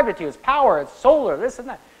described it to you. It's power, it's solar, this and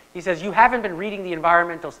that. He says, you haven't been reading the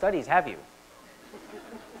environmental studies, have you?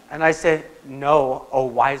 And I said, no, oh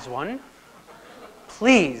wise one.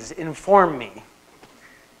 Please inform me.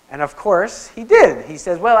 And of course, he did. He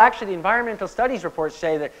says, well, actually, the environmental studies reports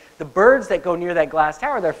say that the birds that go near that glass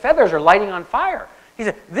tower, their feathers are lighting on fire. He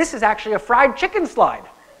said, this is actually a fried chicken slide.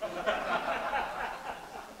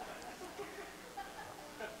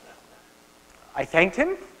 I thanked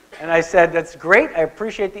him, and I said, that's great. I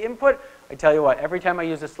appreciate the input. I tell you what, every time I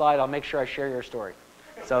use a slide, I'll make sure I share your story.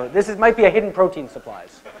 So this might be a hidden protein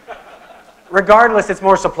supplies. Regardless, it's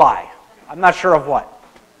more supply. I'm not sure of what.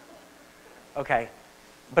 Okay.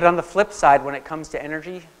 But on the flip side, when it comes to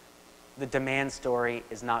energy, the demand story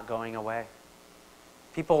is not going away.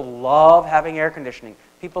 People love having air conditioning.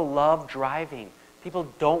 People love driving. People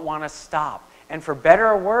don't want to stop. And for better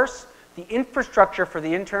or worse, the infrastructure for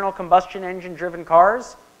the internal combustion engine driven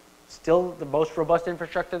cars, still the most robust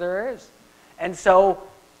infrastructure there is. And so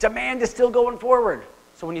demand is still going forward.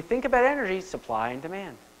 So when you think about energy, supply and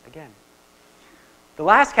demand, again. The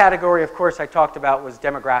last category, of course, I talked about was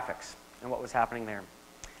demographics and what was happening there.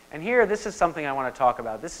 And here, this is something I want to talk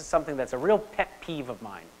about. This is something that's a real pet peeve of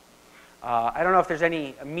mine. I don't know if there's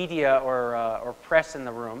any media or press in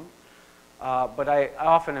the room, but I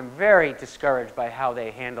often am very discouraged by how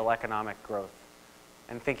they handle economic growth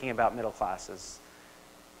and thinking about middle classes.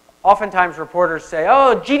 Oftentimes, reporters say,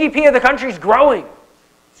 oh, GDP of the country's growing.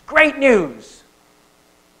 It's great news.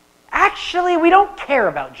 Actually, we don't care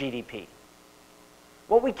about GDP.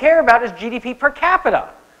 What we care about is GDP per capita.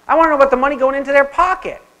 I want to know about the money going into their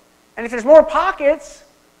pocket. And if there's more pockets,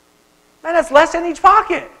 then that's less in each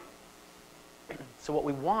pocket. So what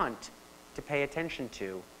we want to pay attention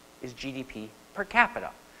to is GDP per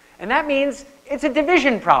capita. And that means it's a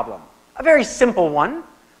division problem, a very simple one,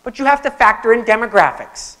 but you have to factor in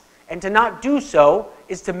demographics. And to not do so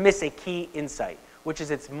is to miss a key insight, which is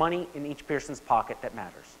it's money in each person's pocket that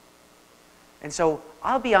matters. And so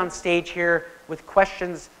I'll be on stage here with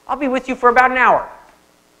questions. I'll be with you for about an hour,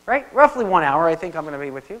 right? Roughly 1 hour, I think I'm going to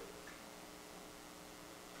be with you.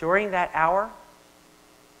 During that hour,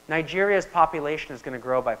 Nigeria's population is going to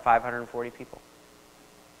grow by 540 people.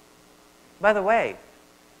 By the way,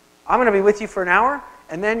 I'm going to be with you for an hour,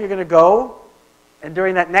 and then you're going to go, and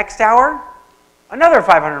during that next hour, another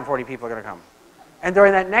 540 people are going to come. And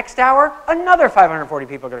during that next hour, another 540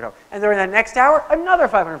 people are going to come. And during that next hour, another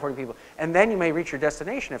 540 people. And then you may reach your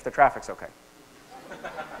destination if the traffic's okay.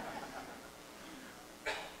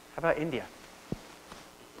 How about India?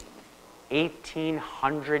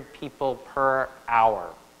 1,800 people per hour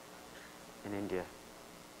in India.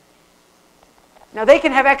 Now they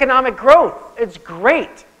can have economic growth. It's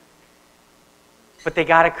great. But they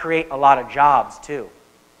got to create a lot of jobs too.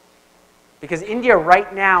 Because India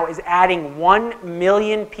right now is adding 1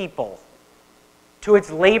 million people to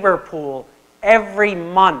its labor pool every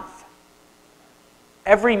month.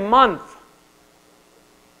 Every month.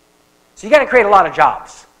 So you got to create a lot of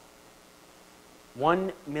jobs.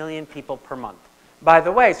 1 million people per month. By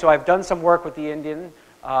the way, so I've done some work with the Indian,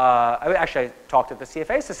 actually I talked at the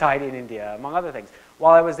CFA Society in India, among other things.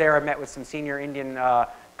 While I was there, I met with some senior Indian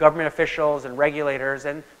government officials and regulators,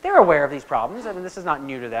 and they're aware of these problems. I mean, this is not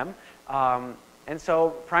new to them. And so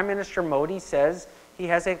Prime Minister Modi says he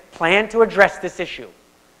has a plan to address this issue.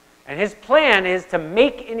 And his plan is to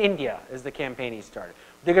make in India, is the campaign he started.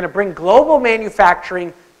 They're going to bring global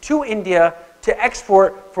manufacturing to India to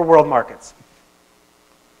export for world markets.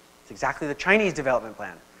 It's exactly the Chinese development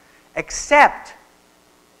plan. Except,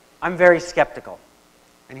 I'm very skeptical.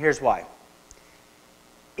 And here's why.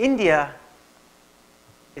 India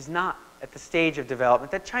is not at the stage of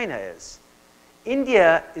development that China is.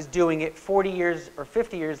 India is doing it 40 years or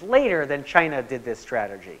 50 years later than China did this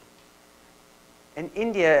strategy. And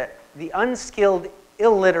India, the unskilled,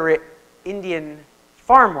 illiterate Indian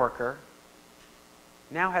farm worker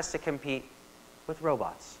now has to compete with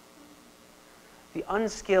robots. The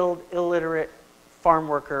unskilled, illiterate farm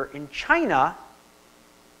worker in China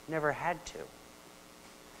never had to.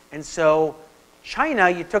 And so China,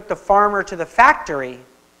 you took the farmer to the factory,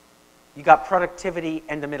 you got productivity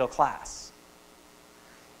and the middle class.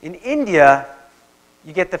 In India,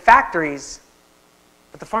 you get the factories,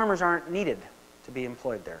 but the farmers aren't needed to be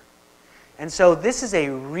employed there. And so this is a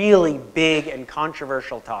really big and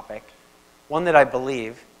controversial topic, one that I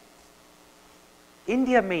believe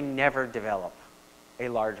India may never develop a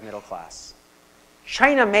large middle class.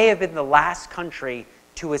 China may have been the last country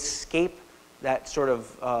to escape that sort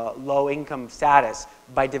of low-income status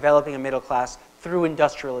by developing a middle class through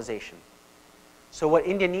industrialization. So what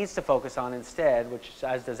India needs to focus on instead, which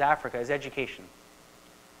as does Africa, is education.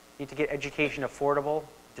 You need to get education affordable,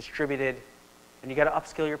 distributed, and you got to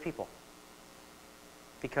upskill your people.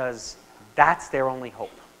 Because that's their only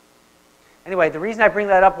hope. Anyway, the reason I bring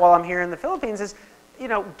that up while I'm here in the Philippines is, you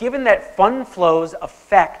know, given that fund flows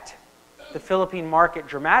affect the Philippine market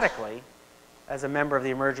dramatically as a member of the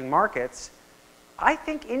emerging markets, I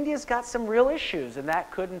think India's got some real issues, and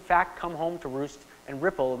that could in fact come home to roost and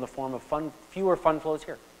ripple in the form of fewer fund flows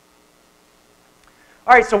here.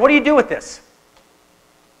 All right, so what do you do with this?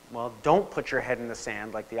 Well, don't put your head in the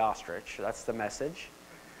sand like the ostrich. That's the message.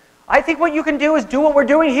 I think what you can do is do what we're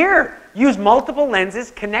doing here. Use multiple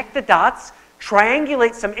lenses, connect the dots,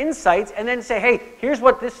 triangulate some insights, and then say, hey, here's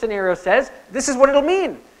what this scenario says. This is what it'll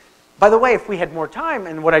mean. By the way, if we had more time,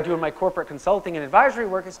 and what I do in my corporate consulting and advisory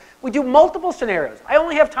work is we do multiple scenarios. I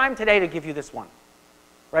only have time today to give you this one,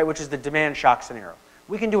 right, which is the demand shock scenario.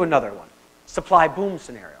 We can do another one, supply boom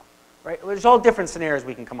scenario, right? There's all different scenarios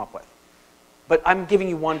we can come up with. But I'm giving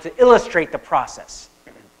you one to illustrate the process.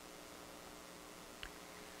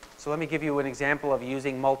 So let me give you an example of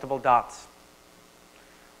using multiple dots.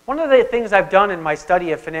 One of the things I've done in my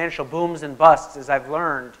study of financial booms and busts is I've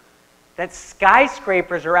learned that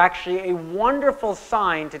skyscrapers are actually a wonderful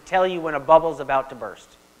sign to tell you when a bubble's about to burst.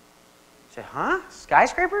 You say, huh?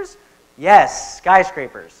 Skyscrapers? Yes,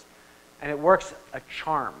 skyscrapers. And it works a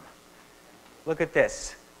charm. Look at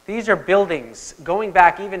this. These are buildings going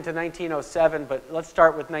back even to 1907, but let's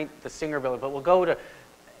start with the Singer Building. But we'll go to,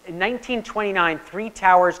 in 1929, 3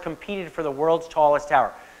 towers competed for the world's tallest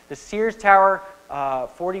tower. The Sears Tower,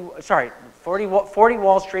 40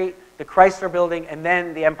 Wall Street, the Chrysler Building, and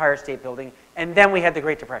then the Empire State Building, and then we had the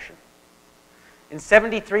Great Depression. In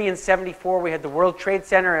 73 and 74, we had the World Trade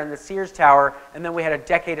Center and the Sears Tower, and then we had a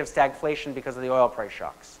decade of stagflation because of the oil price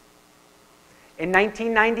shocks. In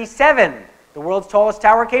 1997, the world's tallest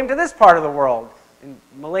tower came to this part of the world, in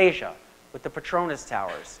Malaysia, with the Petronas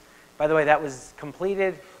Towers. By the way, that was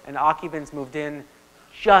completed, and occupants moved in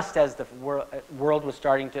just as the world was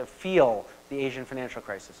starting to feel the Asian financial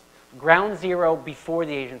crisis. Ground zero before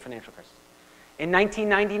the Asian financial crisis. In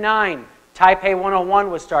 1999, Taipei 101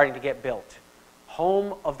 was starting to get built,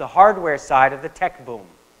 home of the hardware side of the tech boom.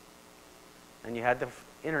 And you had the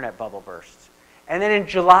internet bubble burst. And then in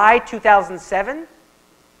July 2007,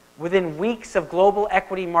 within weeks of global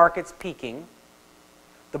equity markets peaking,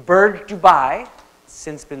 the Burj Dubai,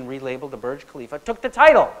 since been relabeled the Burj Khalifa, took the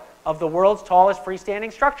title of the world's tallest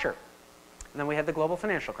freestanding structure. And then we had the global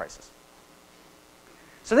financial crisis.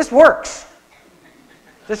 So this works.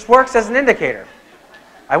 This works as an indicator.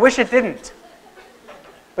 I wish it didn't.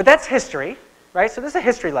 But that's history, right? So this is a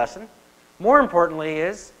history lesson. More importantly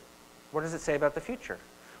is, what does it say about the future?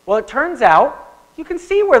 Well, it turns out you can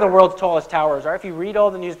see where the world's tallest towers are. If you read all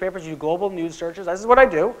the newspapers, you do global news searches, this is what I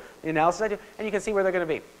do, the analysis I do, and you can see where they're going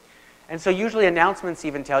to be. And so usually announcements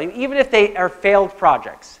even tell you, even if they are failed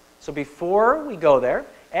projects. So before we go there,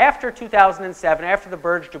 after 2007, after the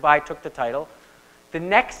Burj Dubai took the title, the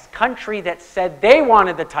next country that said they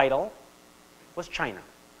wanted the title was China.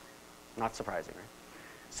 Not surprising, right?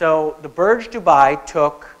 So the Burj Dubai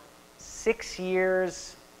took 6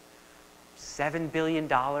 years, $7 billion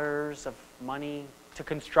of money to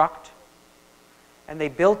construct, and they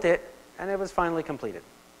built it, and it was finally completed.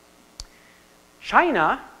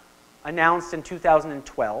 China announced in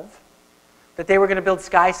 2012 that they were going to build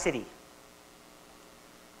Sky City.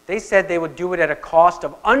 They said they would do it at a cost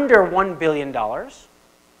of under $1 billion.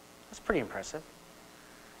 That's pretty impressive.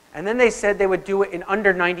 And then they said they would do it in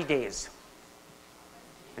under 90 days.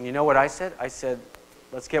 And you know what I said? I said,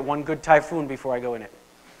 let's get one good typhoon before I go in it.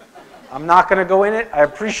 I'm not going to go in it. I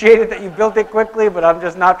appreciate it that you built it quickly, but I'm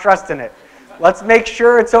just not trusting it. Let's make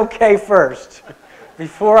sure it's okay first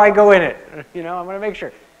before I go in it. You know, I'm going to make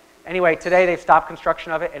sure. Anyway, today they've stopped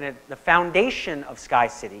construction of it, and the foundation of Sky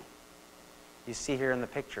City, you see here in the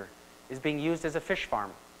picture, is being used as a fish farm.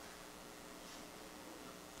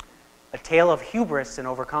 A tale of hubris and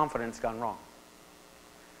overconfidence gone wrong.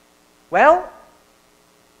 Well,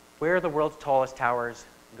 where are the world's tallest towers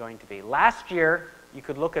going to be? Last year, you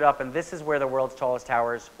could look it up, and this is where the world's tallest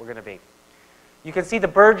towers were going to be. You can see the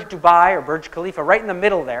Burj Dubai, or Burj Khalifa, right in the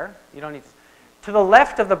middle there. You don't need to the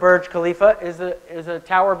left of the Burj Khalifa is a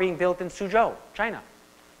tower being built in Suzhou, China.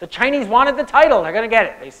 The Chinese wanted the title. They're going to get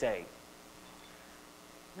it, they say.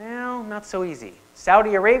 Well, not so easy.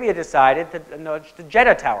 Saudi Arabia decided to nudge the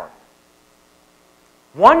Jeddah Tower.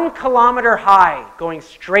 1 kilometer high, going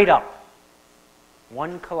straight up.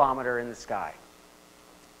 1 kilometer in the sky.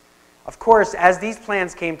 Of course, as these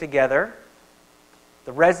plans came together,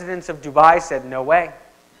 the residents of Dubai said, no way.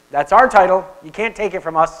 That's our title. You can't take it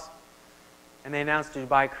from us. And they announced the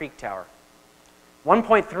Dubai Creek Tower.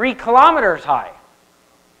 1.3 kilometers high.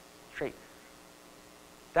 Straight.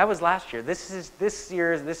 That was last year. This is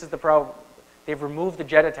the problem. They've removed the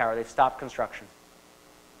Jeddah Tower. They've stopped construction.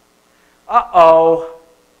 Uh-oh.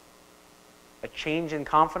 A change in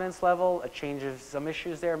confidence level, a change of some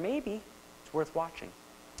issues there, maybe. It's worth watching.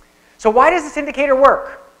 So why does this indicator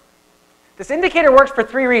work? This indicator works for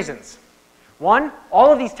 3 reasons. 1,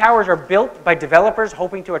 all of these towers are built by developers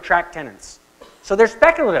hoping to attract tenants. So they're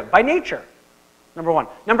speculative by nature, number 1.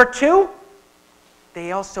 Number 2,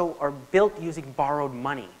 they also are built using borrowed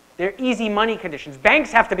money. They're easy money conditions.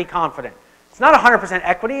 Banks have to be confident. It's not 100%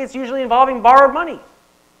 equity. It's usually involving borrowed money.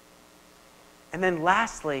 And then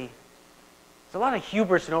lastly, there's a lot of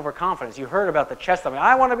hubris and overconfidence. You heard about the chest thumping.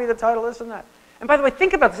 I want to be the title, this and that. And by the way,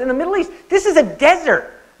 think about this. In the Middle East, this is a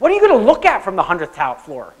desert. What are you going to look at from the 100th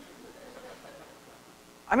floor?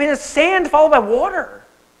 I mean, it's sand followed by water.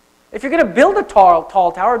 If you're going to build a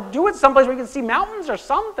tall tower, do it someplace where you can see mountains or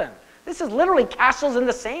something. This is literally castles in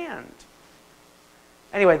the sand.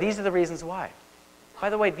 Anyway, these are the reasons why. By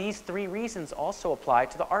the way, these 3 reasons also apply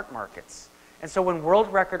to the art markets. And so when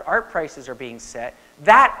world record art prices are being set,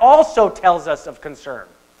 that also tells us of concern.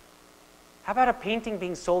 How about a painting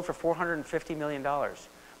being sold for $450 million?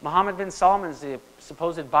 Mohammed bin Salman is the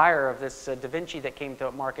supposed buyer of this Da Vinci that came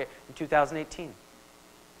to market in 2018.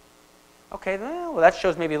 Okay, well, that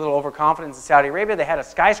shows maybe a little overconfidence in Saudi Arabia. They had a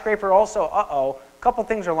skyscraper also. Uh-oh, a couple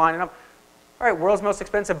things are lining up. All right, world's most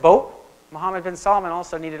expensive boat. Mohammed bin Salman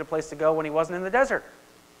also needed a place to go when he wasn't in the desert.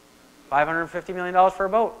 $550 million for a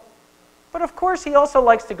boat. But of course, he also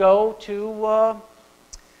likes to go to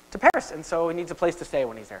Paris, and so he needs a place to stay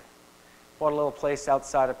when he's there. Bought a little place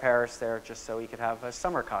outside of Paris there just so he could have a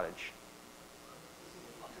summer cottage.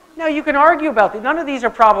 Now, you can argue about that. None of these are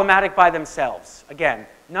problematic by themselves. Again,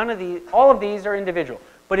 all of these are individual.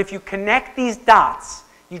 But if you connect these dots,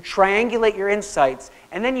 you triangulate your insights,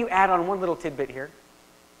 and then you add on one little tidbit here.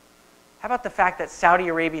 How about the fact that Saudi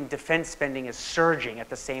Arabian defense spending is surging at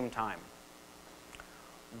the same time?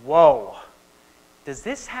 Whoa. Does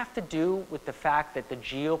this have to do with the fact that the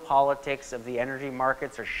geopolitics of the energy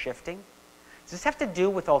markets are shifting? Does this have to do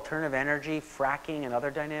with alternative energy, fracking, and other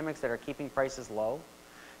dynamics that are keeping prices low?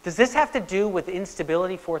 Does this have to do with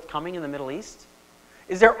instability forthcoming in the Middle East?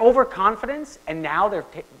 Is there overconfidence, and now they're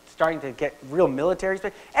starting to get real military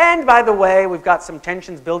space? And by the way, we've got some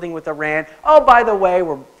tensions building with Iran. Oh, by the way,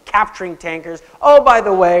 we're capturing tankers. Oh, by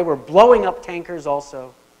the way, we're blowing up tankers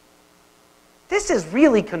also. This is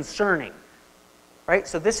really concerning, right?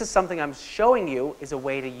 So this is something I'm showing you is a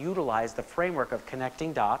way to utilize the framework of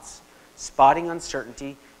connecting dots, spotting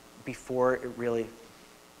uncertainty, before it really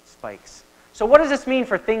spikes. So what does this mean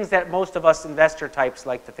for things that most of us investor types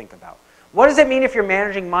like to think about? What does it mean if you're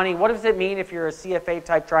managing money? What does it mean if you're a CFA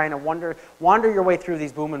type trying to wander your way through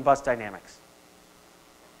these boom and bust dynamics?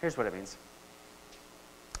 Here's what it means.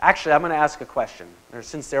 Actually, I'm going to ask a question,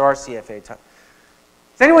 since there are CFA types.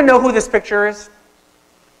 Does anyone know who this picture is?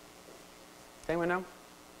 Does anyone know?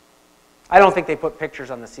 I don't think they put pictures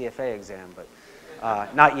on the CFA exam,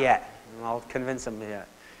 but not yet. I'll convince them yet.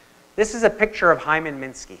 This is a picture of Hyman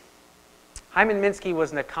Minsky. Hyman Minsky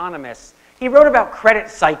was an economist. He wrote about credit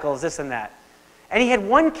cycles, this and that. And he had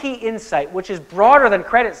one key insight, which is broader than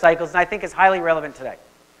credit cycles, and I think is highly relevant today.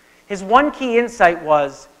 His one key insight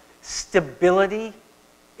was stability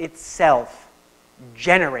itself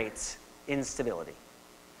generates instability.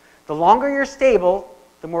 The longer you're stable,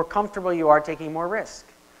 the more comfortable you are taking more risk.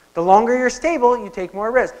 The longer you're stable, you take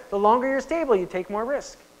more risk. The longer you're stable, you take more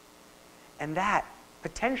risk. And that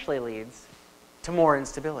potentially leads to more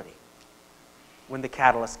instability when the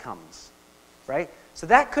catalyst comes, right? So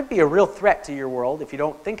that could be a real threat to your world if you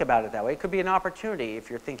don't think about it that way. It could be an opportunity if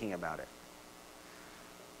you're thinking about it.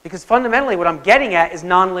 Because fundamentally what I'm getting at is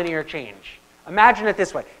nonlinear change. Imagine it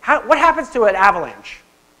this way. What happens to an avalanche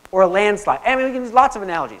or a landslide? I mean, we can use lots of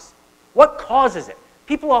analogies. What causes it?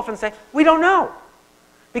 People often say, we don't know.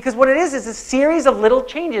 Because what it is a series of little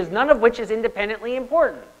changes, none of which is independently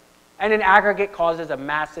important. And in aggregate causes a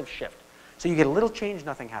massive shift. So you get a little change,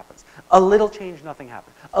 nothing happens. A little change, nothing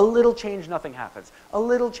happens. A little change, nothing happens. A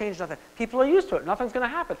little change, nothing. People are used to it. Nothing's going to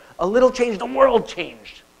happen. A little change, the world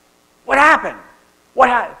changed. What happened? What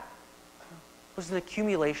happened? It was an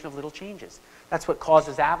accumulation of little changes. That's what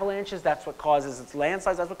causes avalanches. That's what causes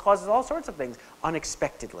landslides. That's what causes all sorts of things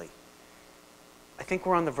unexpectedly. I think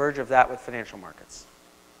we're on the verge of that with financial markets.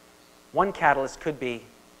 One catalyst could be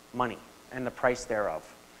money and the price thereof,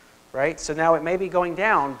 right? So now it may be going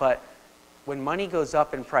down, but when money goes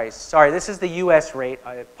up in price, sorry, this is the US rate.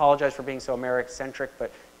 I apologize for being so American-centric,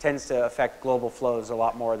 but tends to affect global flows a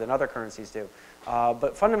lot more than other currencies do.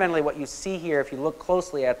 But fundamentally what you see here, if you look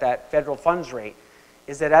closely at that federal funds rate,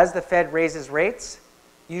 is that as the Fed raises rates,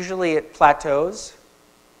 usually it plateaus,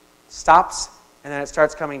 stops, and then it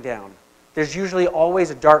starts coming down. There's usually always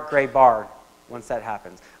a dark gray bar once that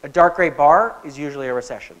happens. A dark gray bar is usually a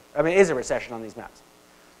recession. I mean, it is a recession on these maps.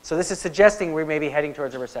 So this is suggesting we may be heading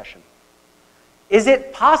towards a recession. Is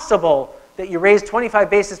it possible that you raise 25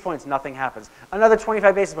 basis points, nothing happens? Another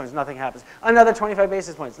 25 basis points, nothing happens. Another 25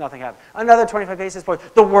 basis points, nothing happens. Another 25 basis points,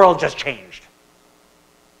 the world just changed.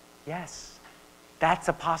 Yes, that's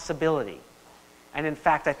a possibility. And in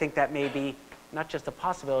fact, I think that may be not just a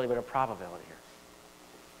possibility, but a probability here.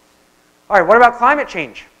 All right, what about climate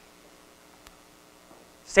change?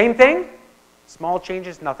 Same thing. Small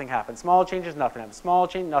changes, nothing happens. Small changes, nothing happens. Small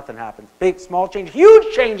change, nothing happens. Big, small change,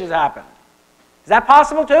 huge changes happen. Is that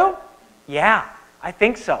possible too? Yeah, I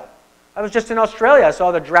think so. I was just in Australia. I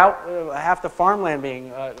saw the drought, half the farmland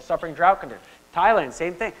being suffering drought conditions. Thailand,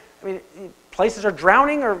 same thing. I mean, places are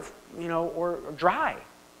drowning or dry.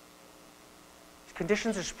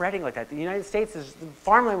 Conditions are spreading like that. The United States, the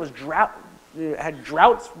farmland was had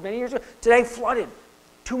droughts many years ago. Today, flooded.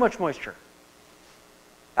 Too much moisture.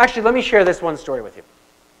 Actually, let me share this one story with you.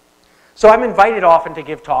 So I'm invited often to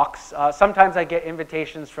give talks. Sometimes I get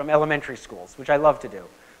invitations from elementary schools, which I love to do.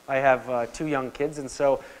 I have 2 young kids, and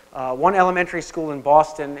so one elementary school in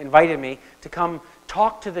Boston invited me to come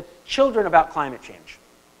talk to the children about climate change.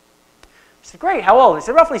 I said, great, how old? They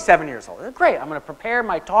said, roughly 7 years old. I said, great, I'm going to prepare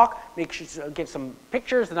my talk, make sure get some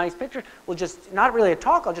pictures, the nice pictures. We'll just, not really a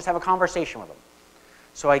talk, I'll just have a conversation with them.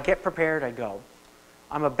 So I get prepared, I go.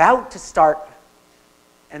 I'm about to start,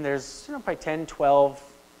 and there's probably 10, 12,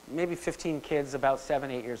 maybe 15 kids about 7,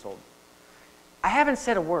 8 years old. I haven't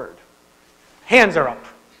said a word. Hands are up.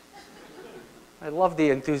 I love the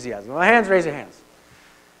enthusiasm. My hands, raise your hands.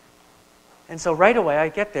 And so right away I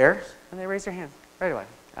get there, and they raise their hand. Right away,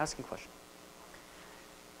 asking questions.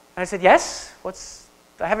 And I said, yes,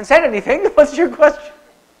 I haven't said anything. What's your question?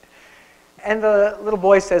 And the little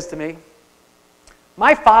boy says to me,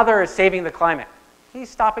 my father is saving the climate. He's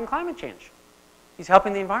stopping climate change. He's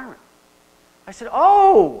helping the environment. I said,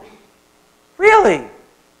 oh, really?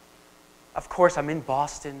 Of course, I'm in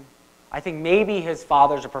Boston. I think maybe his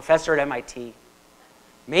father's a professor at MIT.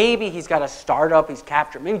 Maybe he's got a startup he's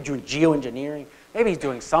captured. Maybe he's doing geoengineering. Maybe he's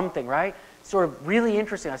doing something, right? Sort of really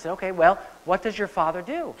interesting. I said, okay, well, what does your father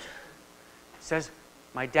do? He says,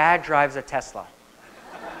 my dad drives a Tesla.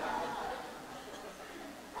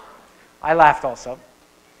 I laughed also.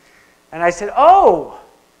 And I said, oh,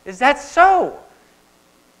 is that so?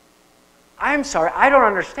 I'm sorry, I don't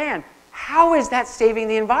understand. How is that saving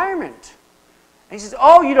the environment? And he says,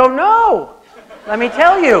 oh, you don't know. Let me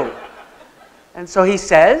tell you. And so he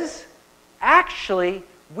says, actually,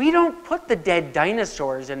 we don't put the dead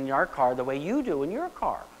dinosaurs in our car the way you do in your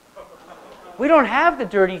car. We don't have the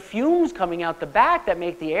dirty fumes coming out the back that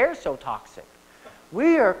make the air so toxic.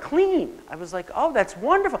 We are clean. I was like, oh, that's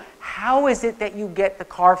wonderful. How is it that you get the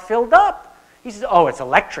car filled up? He says, oh, it's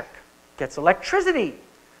electric. Gets electricity.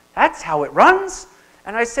 That's how it runs.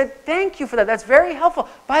 And I said, thank you for that. That's very helpful.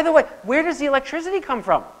 By the way, where does the electricity come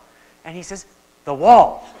from? And he says, the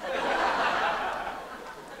wall.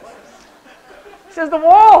 He says, the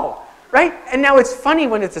wall, right? And now it's funny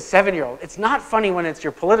when it's a 7-year-old. It's not funny when it's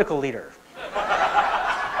your political leader,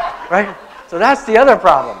 right? So that's the other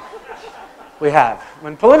problem we have.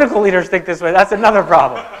 When political leaders think this way, that's another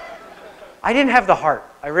problem. I didn't have the heart.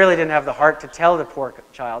 I really didn't have the heart to tell the poor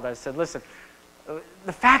child. I said, listen,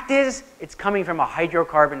 the fact is, it's coming from a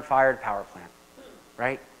hydrocarbon-fired power plant,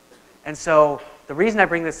 right? And so the reason I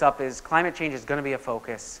bring this up is climate change is going to be a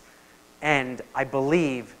focus, and I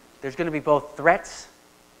believe there's going to be both threats,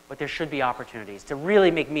 but there should be opportunities to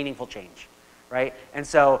really make meaningful change, right? And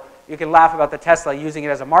so you can laugh about the Tesla using it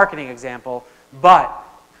as a marketing example, but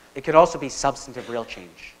it could also be substantive real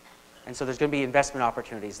change. And so there's going to be investment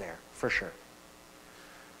opportunities there, for sure.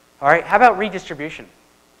 All right, how about redistribution?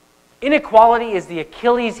 Inequality is the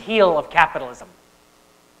Achilles heel of capitalism,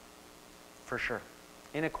 for sure.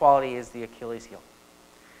 Inequality is the Achilles heel.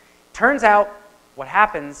 Turns out what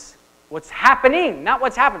happens, what's happening, not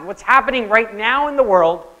what's happened, what's happening right now in the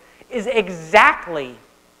world is exactly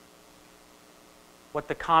what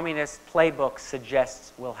the communist playbook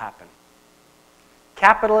suggests will happen.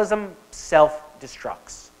 Capitalism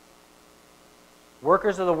self-destructs.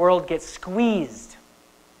 Workers of the world get squeezed.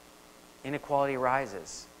 Inequality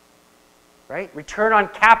rises. Right? Return on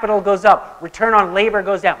capital goes up. Return on labor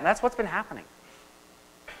goes down. That's what's been happening.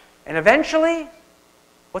 And eventually,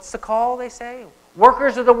 what's the call, they say?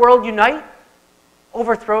 Workers of the world unite.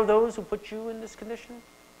 Overthrow those who put you in this condition.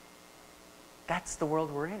 That's the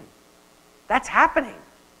world we're in. That's happening.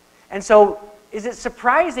 And so, is it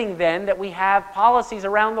surprising then that we have policies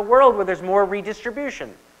around the world where there's more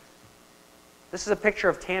redistribution? This is a picture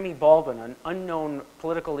of Tammy Baldwin, an unknown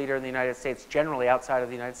political leader in the United States, generally outside of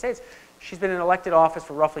the United States. She's been in elected office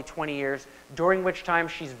for roughly 20 years, during which time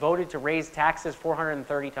she's voted to raise taxes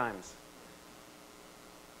 430 times.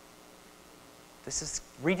 This is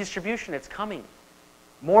redistribution. It's coming.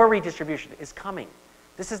 More redistribution is coming.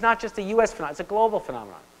 This is not just a U.S. phenomenon. It's a global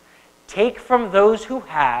phenomenon. Take from those who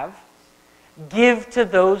have, give to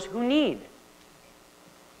those who need.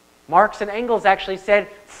 Marx and Engels actually said,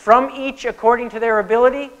 from each according to their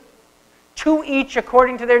ability, to each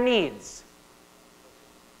according to their needs.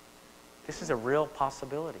 This is a real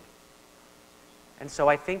possibility. And so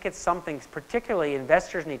I think it's something particularly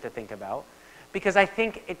investors need to think about, because I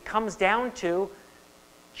think it comes down to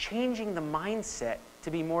changing the mindset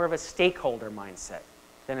to be more of a stakeholder mindset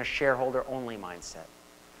than a shareholder-only mindset.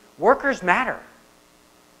 Workers matter.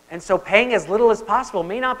 And so paying as little as possible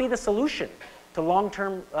may not be the solution to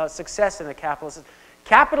long-term success in a capitalism.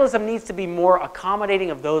 Capitalism needs to be more accommodating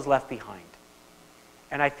of those left behind.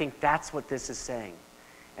 And I think that's what this is saying.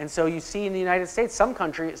 And so you see in the United States, some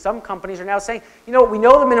companies are now saying, you know, we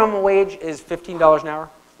know the minimum wage is $15 an hour.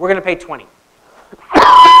 We're going to pay 20.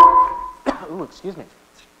 Ooh, excuse me.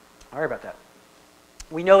 Sorry about that.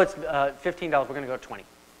 We know it's $15. We're going to go to 20.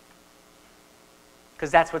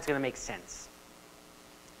 Because that's what's going to make sense.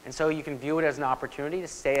 And so you can view it as an opportunity to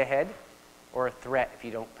stay ahead or a threat if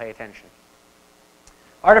you don't pay attention.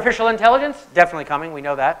 Artificial intelligence, definitely coming. We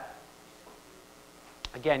know that.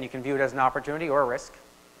 Again, you can view it as an opportunity or a risk.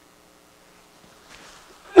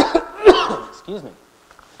 Excuse me.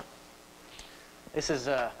 This is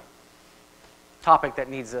a topic that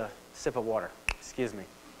needs a sip of water. Excuse me.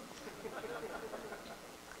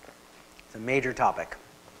 It's a major topic.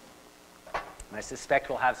 And I suspect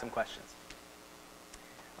we'll have some questions.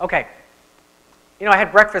 Okay. You know, I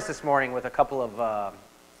had breakfast this morning with a couple of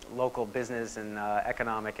local business and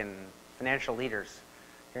economic and financial leaders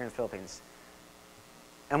here in the Philippines.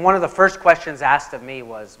 And one of the first questions asked of me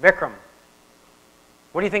was, Vikram,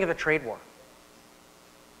 what do you think of the trade war?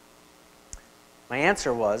 My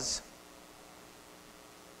answer was,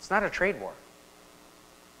 it's not a trade war.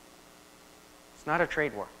 It's not a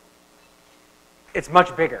trade war. It's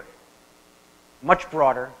much bigger, much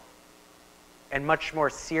broader, and much more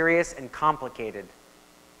serious and complicated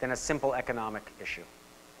than a simple economic issue.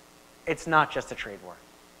 It's not just a trade war.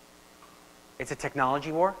 It's a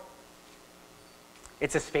technology war.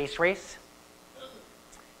 It's a space race.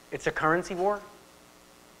 It's a currency war.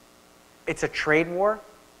 It's a trade war.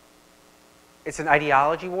 It's an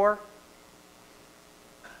ideology war.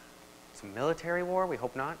 some military war, we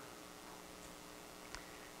hope not.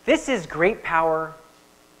 This is great power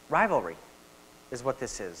rivalry, is what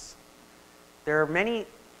this is. There are many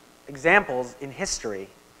examples in history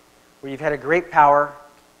where you've had a great power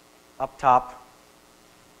up top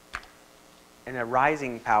and a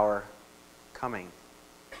rising power coming.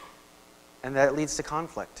 And that leads to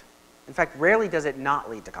conflict. In fact, rarely does it not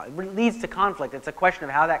lead to conflict. It leads to conflict. It's a question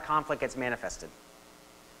of how that conflict gets manifested.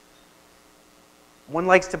 One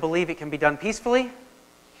likes to believe it can be done peacefully,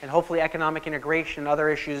 and hopefully economic integration and other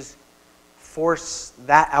issues force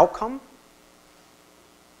that outcome.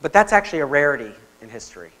 But that's actually a rarity in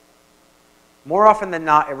history. More often than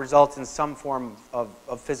not, it results in some form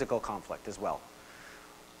of physical conflict as well.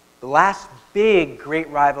 The last big great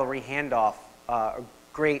rivalry handoff,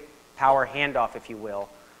 great power handoff, if you will,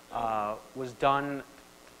 was done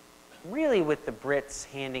really with the Brits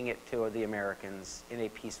handing it to the Americans in a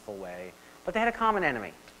peaceful way. But they had a common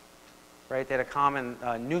enemy, right? They had a common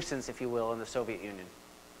nuisance, if you will, in the Soviet Union.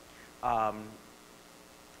 I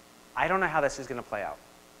don't know how this is going to play out.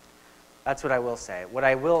 That's what I will say. What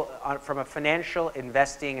I will, from a financial,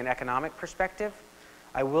 investing, and economic perspective,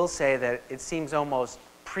 I will say that it seems almost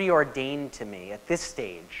preordained to me at this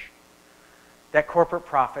stage that corporate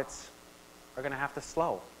profits are going to have to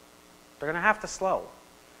slow. They're going to have to slow,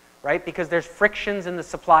 right? Because there's frictions in the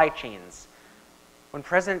supply chains. When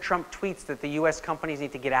President Trump tweets that the US companies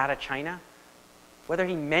need to get out of China, whether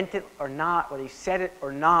he meant it or not, whether he said it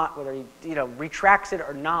or not, whether he retracts it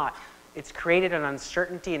or not, it's created an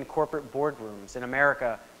uncertainty in corporate boardrooms. In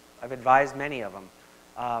America, I've advised many of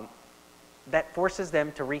them, that forces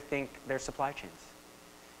them to rethink their supply chains.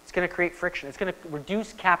 It's going to create friction. It's going to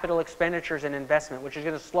reduce capital expenditures and investment, which is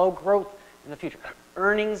going to slow growth in the future.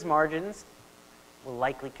 Earnings margins will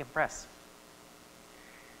likely compress.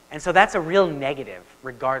 And so that's a real negative,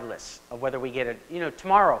 regardless of whether we get a,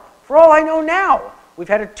 tomorrow, for all I know now, we've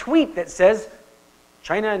had a tweet that says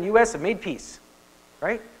China and US have made peace,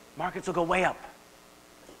 right? Markets will go way up.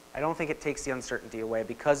 I don't think it takes the uncertainty away,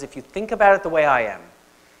 because if you think about it the way I am,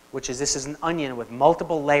 which is this is an onion with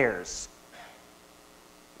multiple layers,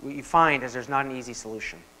 what you find is there's not an easy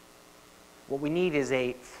solution. What we need is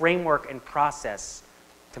a framework and process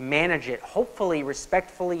to manage it, hopefully,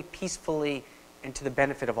 respectfully, peacefully, and to the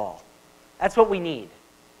benefit of all. That's what we need.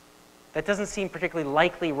 That doesn't seem particularly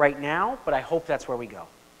likely right now, but I hope that's where we go.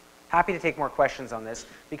 Happy to take more questions on this,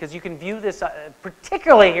 because you can view this,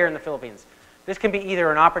 particularly here in the Philippines, this can be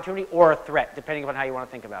either an opportunity or a threat, depending on how you want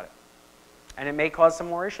to think about it. And it may cause some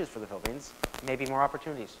more issues for the Philippines, maybe more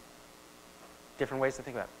opportunities. Different ways to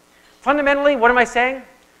think about it. Fundamentally, what am I saying?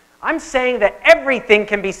 I'm saying that everything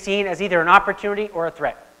can be seen as either an opportunity or a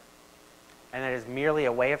threat. And that is merely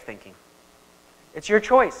a way of thinking. It's your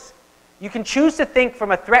choice. You can choose to think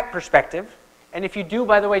from a threat perspective, and if you do,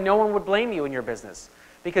 by the way, no one would blame you in your business,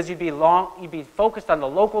 because you'd be focused on the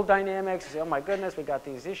local dynamics. You say, oh my goodness, we got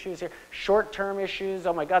these issues here, short-term issues.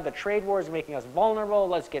 Oh my God, the trade war is making us vulnerable.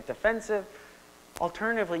 Let's get defensive.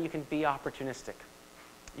 Alternatively, you can be opportunistic.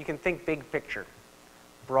 You can think big picture,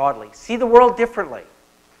 broadly. See the world differently.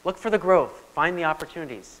 Look for the growth. Find the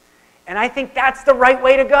opportunities. And I think that's the right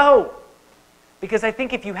way to go. Because I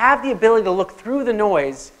think if you have the ability to look through the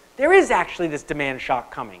noise, there is actually this demand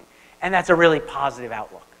shock coming. And that's a really positive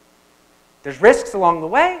outlook. There's risks along the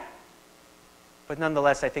way, but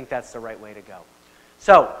nonetheless, I think that's the right way to go.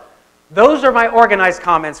 So, those are my organized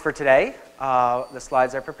comments for today, the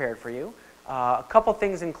slides I prepared for you. A couple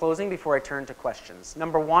things in closing before I turn to questions.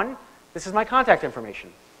 Number one, this is my contact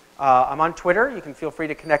information. I'm on Twitter. You can feel free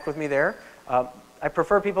to connect with me there. I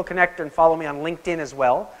prefer people connect and follow me on LinkedIn as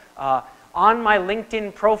well. On my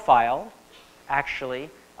LinkedIn profile, actually,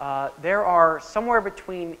 there are somewhere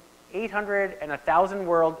between 800 and 1,000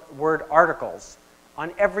 word articles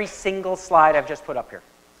on every single slide I've just put up here.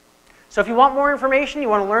 So if you want more information, you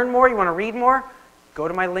want to learn more, you want to read more, go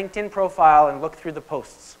to my LinkedIn profile and look through the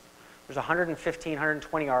posts. There's 115,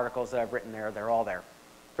 120 articles that I've written there. They're all there.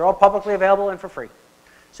 They're all publicly available and for free.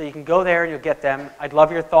 So you can go there and you'll get them. I'd love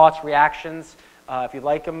your thoughts, reactions. If you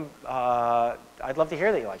like them, I'd love to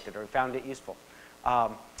hear that you liked it or found it useful.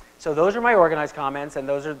 So those are my organized comments, and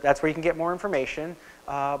that's where you can get more information.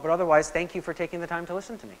 But otherwise, thank you for taking the time to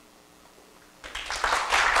listen to me.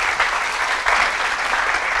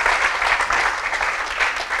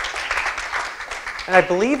 And I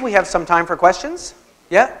believe we have some time for questions.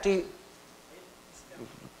 Yeah? Do you?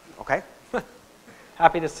 Okay.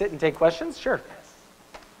 Happy to sit and take questions? Sure.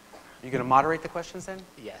 You going to moderate the questions then?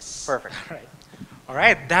 Yes. Perfect. All right. All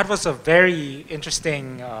right. That was a very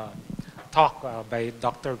interesting talk by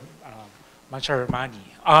Dr.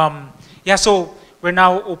 Mansharamani. Yeah. So we're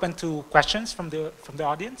now open to questions from the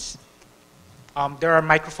audience. There are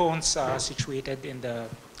microphones situated in the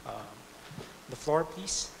floor,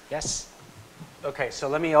 please. Yes? Okay, so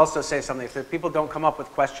let me also say something. If people don't come up with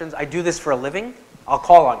questions, I do this for a living, I'll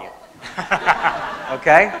call on you.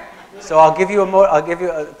 Okay? So I'll give you a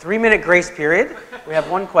 3-minute grace period. We have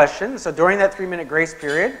one question. So during that 3-minute grace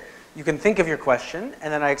period, you can think of your question,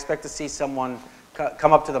 and then I expect to see someone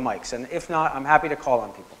come up to the mics. And if not, I'm happy to call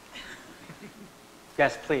on people.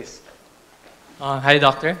 Yes, please. Hi,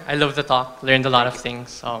 Doctor. I love the talk. Learned a lot of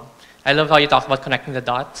things. I love how you talk about connecting the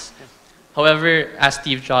dots. However, as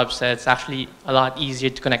Steve Jobs said, it's actually a lot easier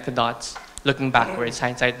to connect the dots looking backwards,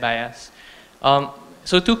 hindsight bias.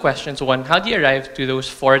 So 2 questions. One, how do you arrive to those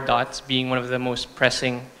 4 dots being one of the most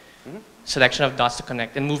pressing selection of dots to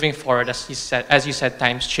connect? And moving forward, as you said,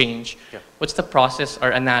 times change. Yeah. What's the process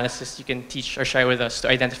or analysis you can teach or share with us to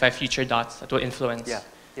identify future dots that will influence?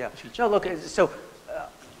 Yeah. No, look, so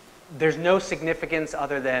there's no significance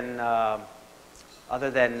other than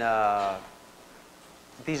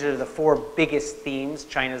these are the 4 biggest themes.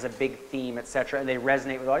 China's a big theme, etc., and they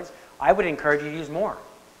resonate with audience. I would encourage you to use more,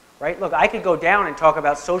 right? Look, I could go down and talk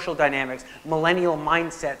about social dynamics, millennial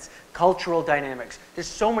mindsets, cultural dynamics. There's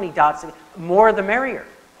so many dots. More the merrier,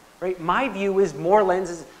 right? My view is more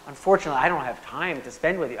lenses. Unfortunately, I don't have time to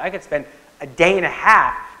spend with you. I could spend a day and a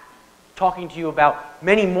half talking to you about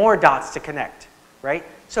many more dots to connect, right?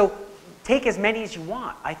 So take as many as you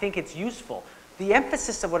want. I think it's useful. The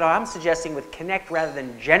emphasis of what I'm suggesting with connect rather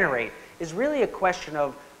than generate is really a question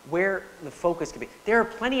of where the focus could be. There are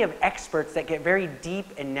plenty of experts that get very deep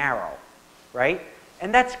and narrow, right?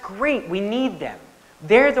 And that's great. We need them.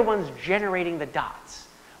 They're the ones generating the dots.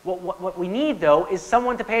 What we need, though, is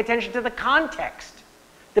someone to pay attention to the context,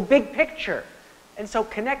 the big picture. And so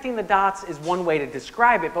connecting the dots is one way to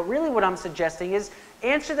describe it, but really what I'm suggesting is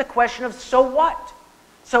answer the question of so what?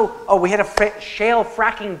 So, we had a shale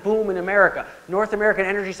fracking boom in America. North American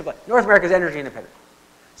energy supply. North America's energy independent.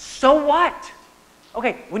 So what?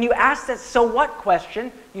 Okay, when you ask that so what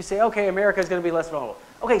question, you say, okay, America's going to be less vulnerable.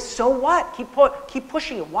 Okay, so what? Keep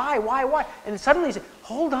pushing it. Why? And suddenly you say,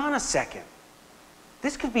 hold on a second.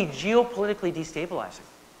 This could be geopolitically destabilizing.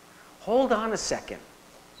 Hold on a second.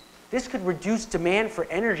 This could reduce demand for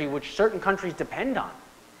energy, which certain countries depend on.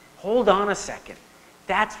 Hold on a second.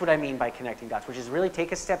 That's what I mean by connecting dots, which is really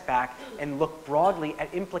take a step back and look broadly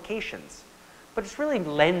at implications. But it's really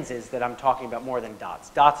lenses that I'm talking about more than dots.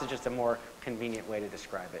 Dots is just a more convenient way to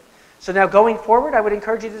describe it. So now going forward, I would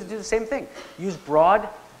encourage you to do the same thing. Use broad.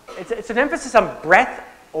 It's an emphasis on breadth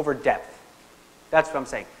over depth. That's what I'm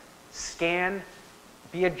saying. Scan,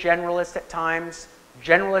 be a generalist at times.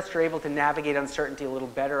 Generalists are able to navigate uncertainty a little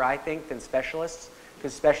better, I think, than specialists,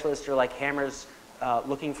 because specialists are like hammers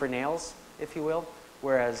looking for nails, if you will,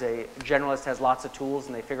 whereas a generalist has lots of tools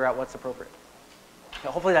and they figure out what's appropriate. So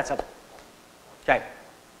hopefully that's helpful. Okay.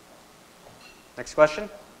 Next question?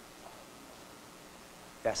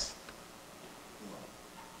 Yes.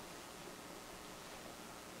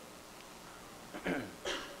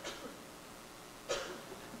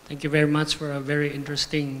 Thank you very much for a very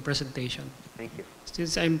interesting presentation. Thank you.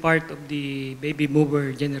 Since I'm part of the baby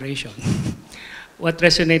boomer generation, what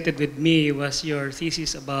resonated with me was your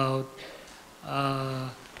thesis about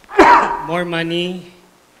more money,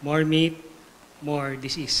 more meat, more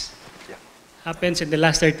disease. Yeah. Happens in the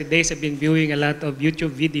last 30 days, I've been viewing a lot of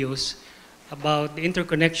YouTube videos about the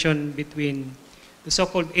interconnection between the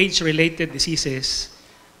so-called age-related diseases,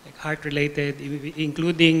 like heart-related,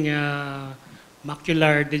 including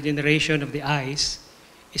macular degeneration of the eyes,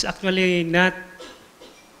 is actually not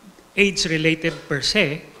age-related per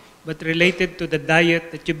se, but related to the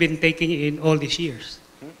diet that you've been taking in all these years.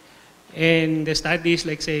 And the studies,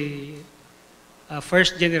 like say,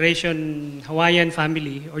 first-generation Hawaiian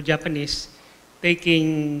family or Japanese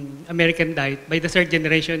taking American diet, by the 3rd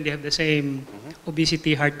generation, they have the same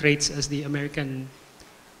obesity, heart rates as the American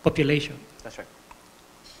population. That's right.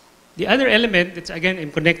 The other element, that's again,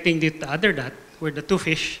 I'm connecting it to the other dot, were the 2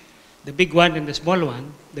 fish, the big one and the small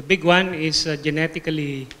one. The big one is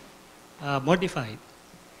genetically modified.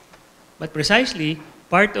 But precisely,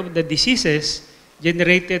 part of the diseases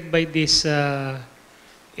generated by this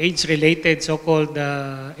age-related, so-called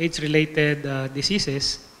age-related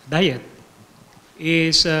diseases, diet,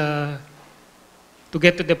 is to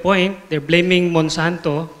get to the point, they're blaming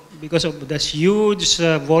Monsanto because of this huge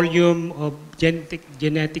volume of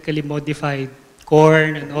genetically modified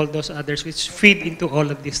corn and all those others which feed into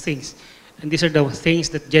all of these things. And these are the things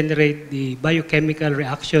that generate the biochemical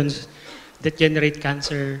reactions that generate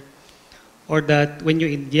cancer, or that when you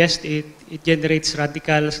ingest it, it generates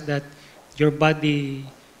radicals that your body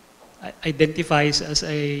identifies as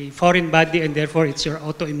a foreign body, and therefore it's your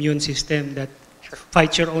autoimmune system that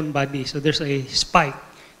fight your own body. So there's a spike,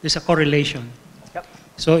 there's a correlation. Yep.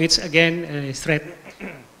 So it's again a threat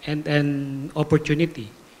and an opportunity.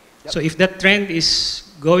 Yep. So if that trend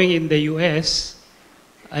is going in the US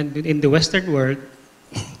and in the Western world,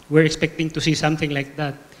 we're expecting to see something like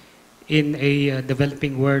that in a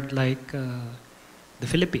developing world like the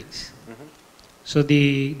Philippines. Mm-hmm. So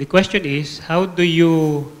the question is, how do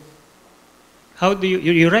you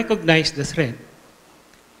recognize the threat,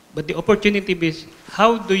 but the opportunity is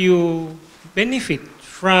how do you benefit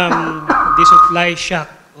from the supply shock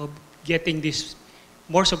of getting this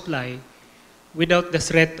more supply without the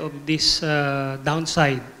threat of this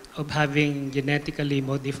downside of having genetically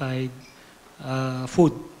modified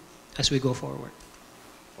food as we go forward.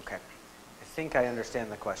 Okay. I think I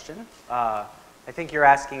understand the question. I think you're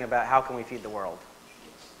asking about how can we feed the world,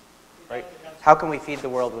 right? How can we feed the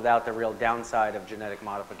world without the real downside of genetic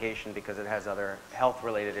modification because it has other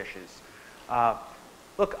health-related issues?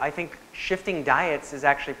 Look, I think shifting diets is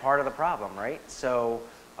actually part of the problem, right? So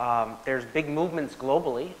there's big movements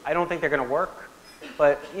globally. I don't think they're going to work,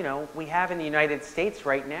 but you know, we have in the United States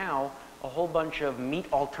right now a whole bunch of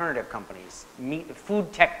meat alternative companies,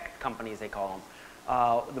 food tech companies they call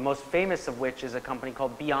them. The most famous of which is a company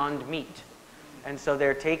called Beyond Meat. And so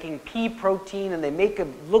they're taking pea protein and they make it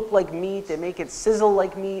look like meat, they make it sizzle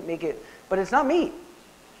like meat, but it's not meat.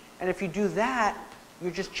 And if you do that, you're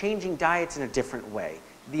just changing diets in a different way.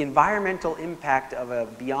 The environmental impact of a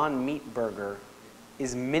Beyond Meat burger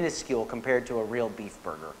is minuscule compared to a real beef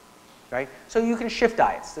burger, right? So you can shift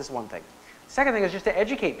diets, this is one thing. Second thing is just to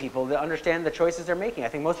educate people to understand the choices they're making. I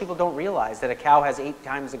think most people don't realize that a cow has 8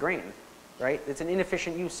 times the grain, right? It's an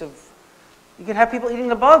inefficient use of. You can have people eating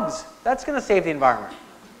the bugs. That's going to save the environment.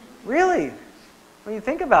 Really? When you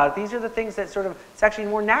think about it, these are the things that sort of, it's actually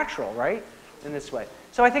more natural, right? In this way.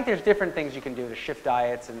 So I think there's different things you can do to shift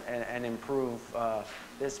diets and improve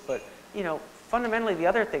this. But, you know, fundamentally the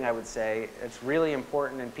other thing I would say it's really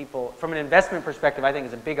important and people, from an investment perspective, I think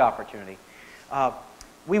is a big opportunity.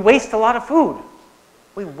 We waste a lot of food.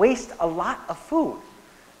 We waste a lot of food.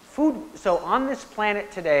 So on this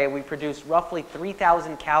planet today, we produce roughly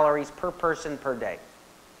 3,000 calories per person per day.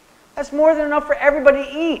 That's more than enough for everybody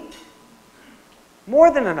to eat.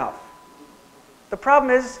 More than enough. The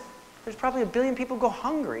problem is, there's probably 1 billion people who go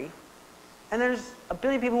hungry, and there's 1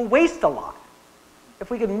 billion people who waste a lot.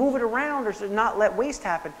 If we could move it around or not let waste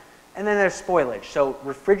happen, and then there's spoilage. So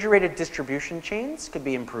refrigerated distribution chains could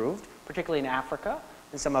be improved, particularly in Africa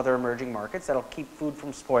and some other emerging markets. That'll keep food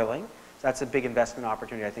from spoiling. That's a big investment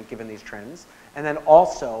opportunity, I think, given these trends. And then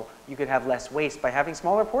also, you could have less waste by having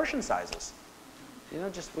smaller portion sizes. You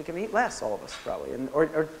know, just we can eat less, all of us, probably. And,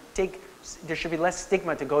 or there should be less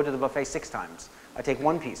stigma to go to the buffet 6 times. I take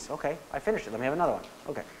 1 piece. Okay, I finished it. Let me have another one.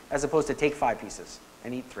 Okay. As opposed to take 5 pieces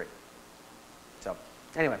and eat 3. So,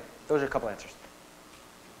 anyway, those are a couple answers.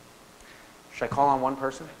 Should I call on one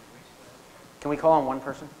person? Can we call on one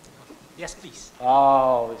person? Yes, please.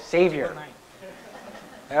 Oh, savior.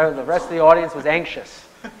 The rest of the audience was anxious.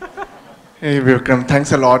 Hey Vikram,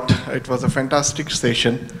 thanks a lot. It was a fantastic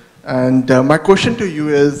session. And my question to you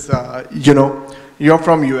is, you know, you're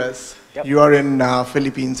from US. Yep. You are in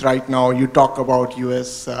Philippines right now. You talk about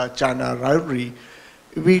US-China rivalry.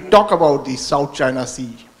 We talk about the South China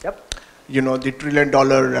Sea. Yep. You know, the $1 trillion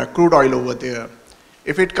crude oil over there.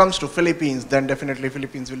 If it comes to Philippines, then definitely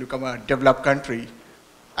Philippines will become a developed country.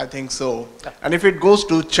 I think so. Yep. And if it goes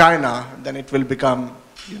to China, then it will become,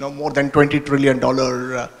 you know, more than $20 trillion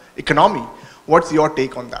economy. What's your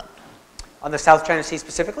take on that? On the South China Sea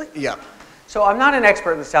specifically? Yeah. So I'm not an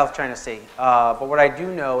expert in the South China Sea, but what I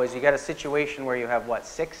do know is you got a situation where you have, what,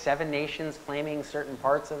 6, 7 nations claiming certain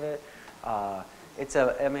parts of it. It's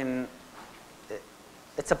a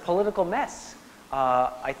political mess.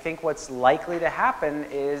 I think what's likely to happen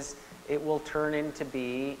is it will turn into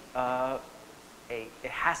be, it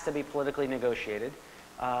has to be politically negotiated.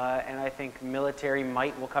 And I think military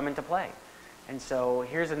might will come into play. And so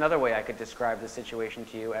here's another way I could describe the situation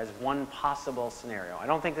to you as one possible scenario. I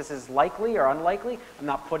don't think this is likely or unlikely. I'm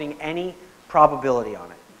not putting any probability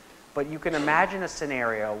on it. But you can imagine a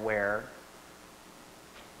scenario where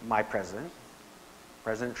my president,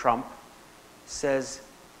 President Trump, says,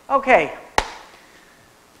 okay,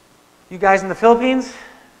 you guys in the Philippines,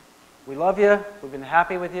 we love you, we've been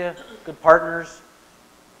happy with you, good partners,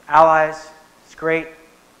 allies, it's great.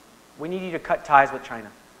 We need you to cut ties with China.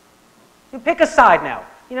 You pick a side now.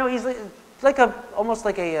 You know, he's like almost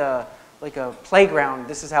like a playground.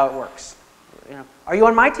 This is how it works. You know, are you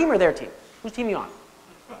on my team or their team? Whose team are you on?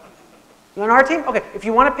 You on our team? Okay. If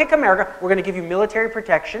you want to pick America, we're going to give you military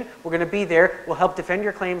protection. We're going to be there. We'll help defend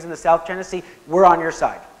your claims in the South China Sea. We're on your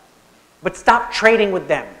side. but stop trading with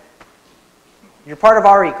them. You're part of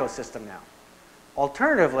our ecosystem now.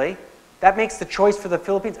 Alternatively, that makes the choice for the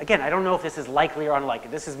Philippines. Again, I don't know if this is likely or unlikely.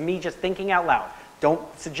 This is me just thinking out loud. Don't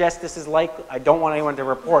suggest this is likely. I don't want anyone to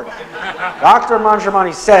report. Dr.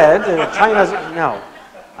 Mansharamani said China's... No,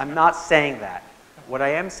 I'm not saying that. What I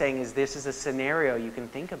am saying is this is a scenario you can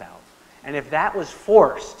think about. And if that was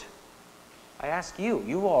forced, I ask you,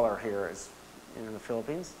 you all are here as in the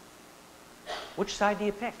Philippines, which side do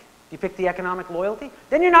you pick? Do you pick the economic loyalty?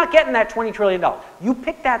 Then you're not getting that $20 trillion. You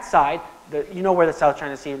pick that side, you know where the South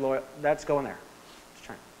China Sea, that's going there. It's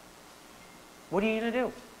China. What are you going to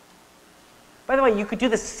do? By the way, you could do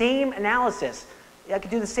the same analysis. I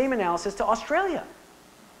could do the same analysis to Australia.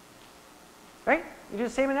 Right? You do the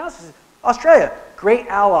same analysis. Australia, great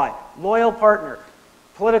ally, loyal partner,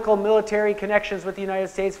 political, military connections with the United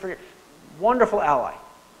States, wonderful ally.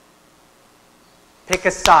 Pick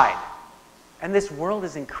a side. And this world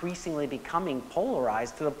is increasingly becoming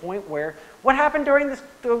polarized to the point where, what happened during the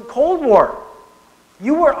Cold War?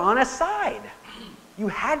 You were on a side. You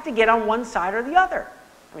had to get on one side or the other.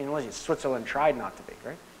 I mean, unless Switzerland tried not to be,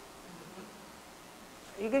 right?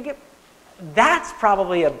 You could get, that's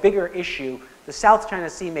probably a bigger issue. The South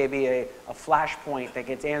China Sea may be a flashpoint that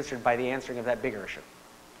gets answered by the answering of that bigger issue.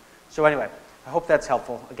 So anyway, I hope that's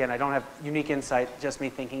helpful. Again, I don't have unique insight, just me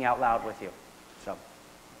thinking out loud with you. So.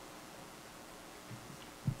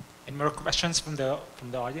 Any more questions from the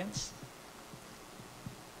audience?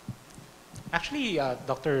 Actually,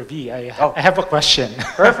 Dr. V, I have a question.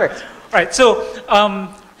 Perfect. Right. So,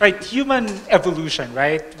 right, human evolution,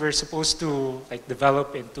 right? We're supposed to like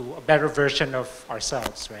develop into a better version of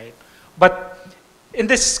ourselves, right? But in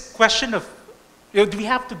this question of, do we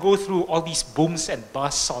have to go through all these booms and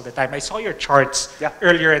busts all the time? I saw your charts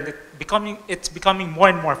earlier, and it's becoming more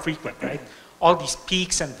and more frequent, right? All these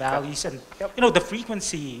peaks and valleys, and you know the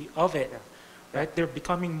frequency of it, right? They're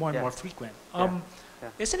becoming more and more frequent.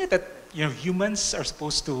 Isn't it that humans are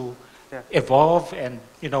supposed to evolve, and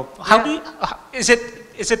how do you, is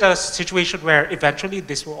it a situation where eventually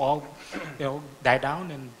this will all die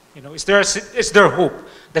down, and is there hope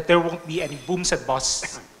that there won't be any booms and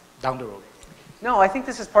busts down the road? No, I think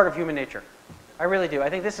this is part of human nature. I really do. I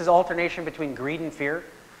think this is alternation between greed and fear.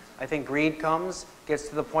 I think greed gets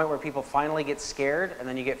to the point where people finally get scared, and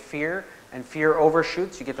then you get fear, and fear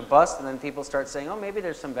overshoots, you get the bust, and then people start saying, oh, maybe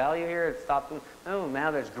there's some value here, oh,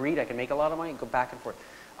 now there's greed, I can make a lot of money, go back and forth.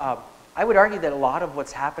 I would argue that a lot of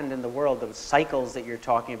what's happened in the world, those cycles that you're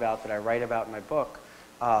talking about, that I write about in my book,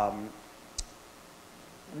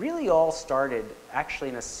 really all started actually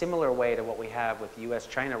in a similar way to what we have with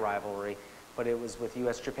US-China rivalry, but it was with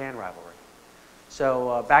US-Japan rivalry.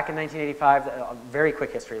 So back in 1985, a very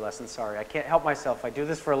quick history lesson, sorry, I can't help myself, I do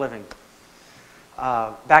this for a living.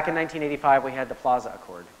 Back in 1985, we had the Plaza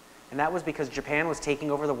Accord. And that was because Japan was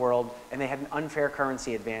taking over the world, and they had an unfair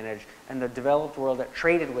currency advantage, and the developed world that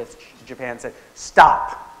traded with Japan said,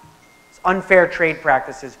 stop, it's unfair trade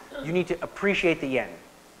practices, you need to appreciate the yen.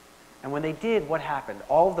 And when they did, what happened?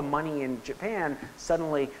 All of the money in Japan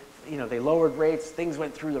suddenly, they lowered rates, things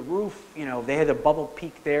went through the roof, they had a bubble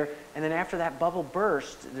peak there, and then after that bubble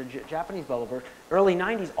burst, the Japanese bubble burst, early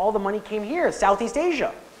 90s, all the money came here, Southeast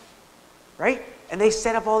Asia, right? And they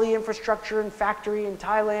set up all the infrastructure and factory in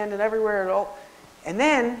Thailand and everywhere. And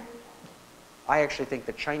then, I actually think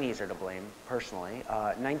the Chinese are to blame, personally.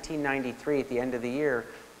 1993, at the end of the year,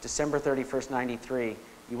 December 31st, 93,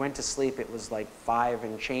 you went to sleep, it was like 5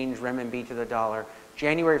 and change renminbi to the dollar.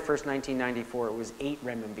 January 1st, 1994, it was 8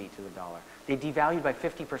 renminbi to the dollar. They devalued by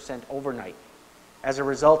 50% overnight. As a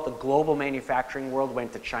result, the global manufacturing world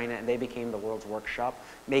went to China, and they became the world's workshop,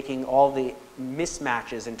 making all the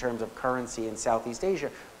mismatches in terms of currency in Southeast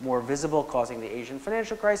Asia more visible, causing the Asian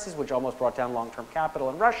financial crisis, which almost brought down long-term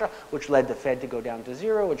capital in Russia, which led the Fed to go down to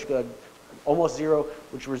zero, which got almost zero,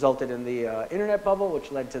 which resulted in the internet bubble,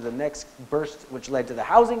 which led to the next burst, which led to the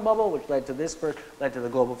housing bubble, which led to this burst, led to the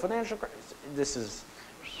global financial crisis.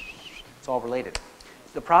 It's all related.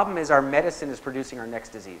 The problem is our medicine is producing our next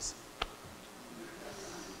disease.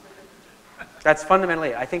 That's fundamentally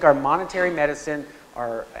it. I think our monetary medicine,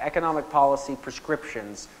 our economic policy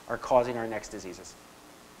prescriptions are causing our next diseases.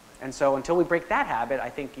 And so until we break that habit, I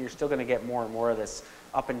think you're still going to get more and more of this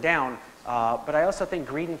up and down. But I also think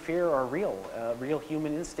greed and fear are real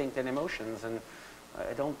human instinct and emotions, and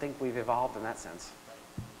I don't think we've evolved in that sense.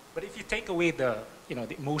 But if you take away the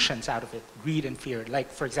emotions out of it, greed and fear,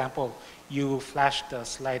 like for example, you flashed the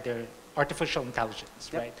slide there, artificial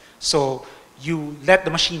intelligence, right? So you let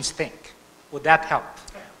the machines think. Would that help?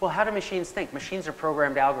 Well, how do machines think? Machines are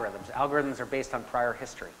programmed algorithms. Algorithms are based on prior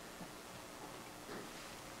history.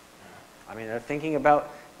 I mean, they're thinking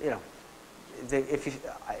about,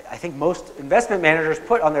 I think most investment managers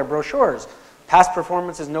put on their brochures, past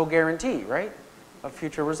performance is no guarantee, right, of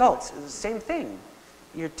future results. It's the same thing.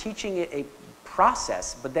 You're teaching it a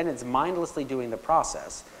process, but then it's mindlessly doing the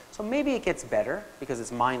process. So maybe it gets better because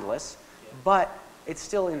it's mindless, but it's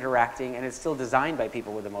still interacting and it's still designed by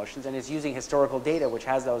people with emotions and it's using historical data which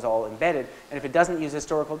has those all embedded. And if it doesn't use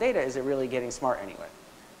historical data, is it really getting smart anyway?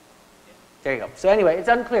 There you go. So anyway, it's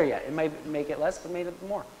unclear yet. It might make it less, but made it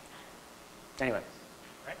more. Anyway.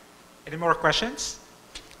 Right. Any more questions?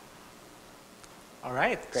 All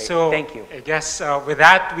right. Great. So thank you. I guess with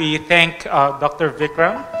that, we thank Dr.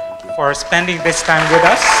 Vikram for spending this time with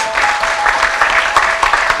us.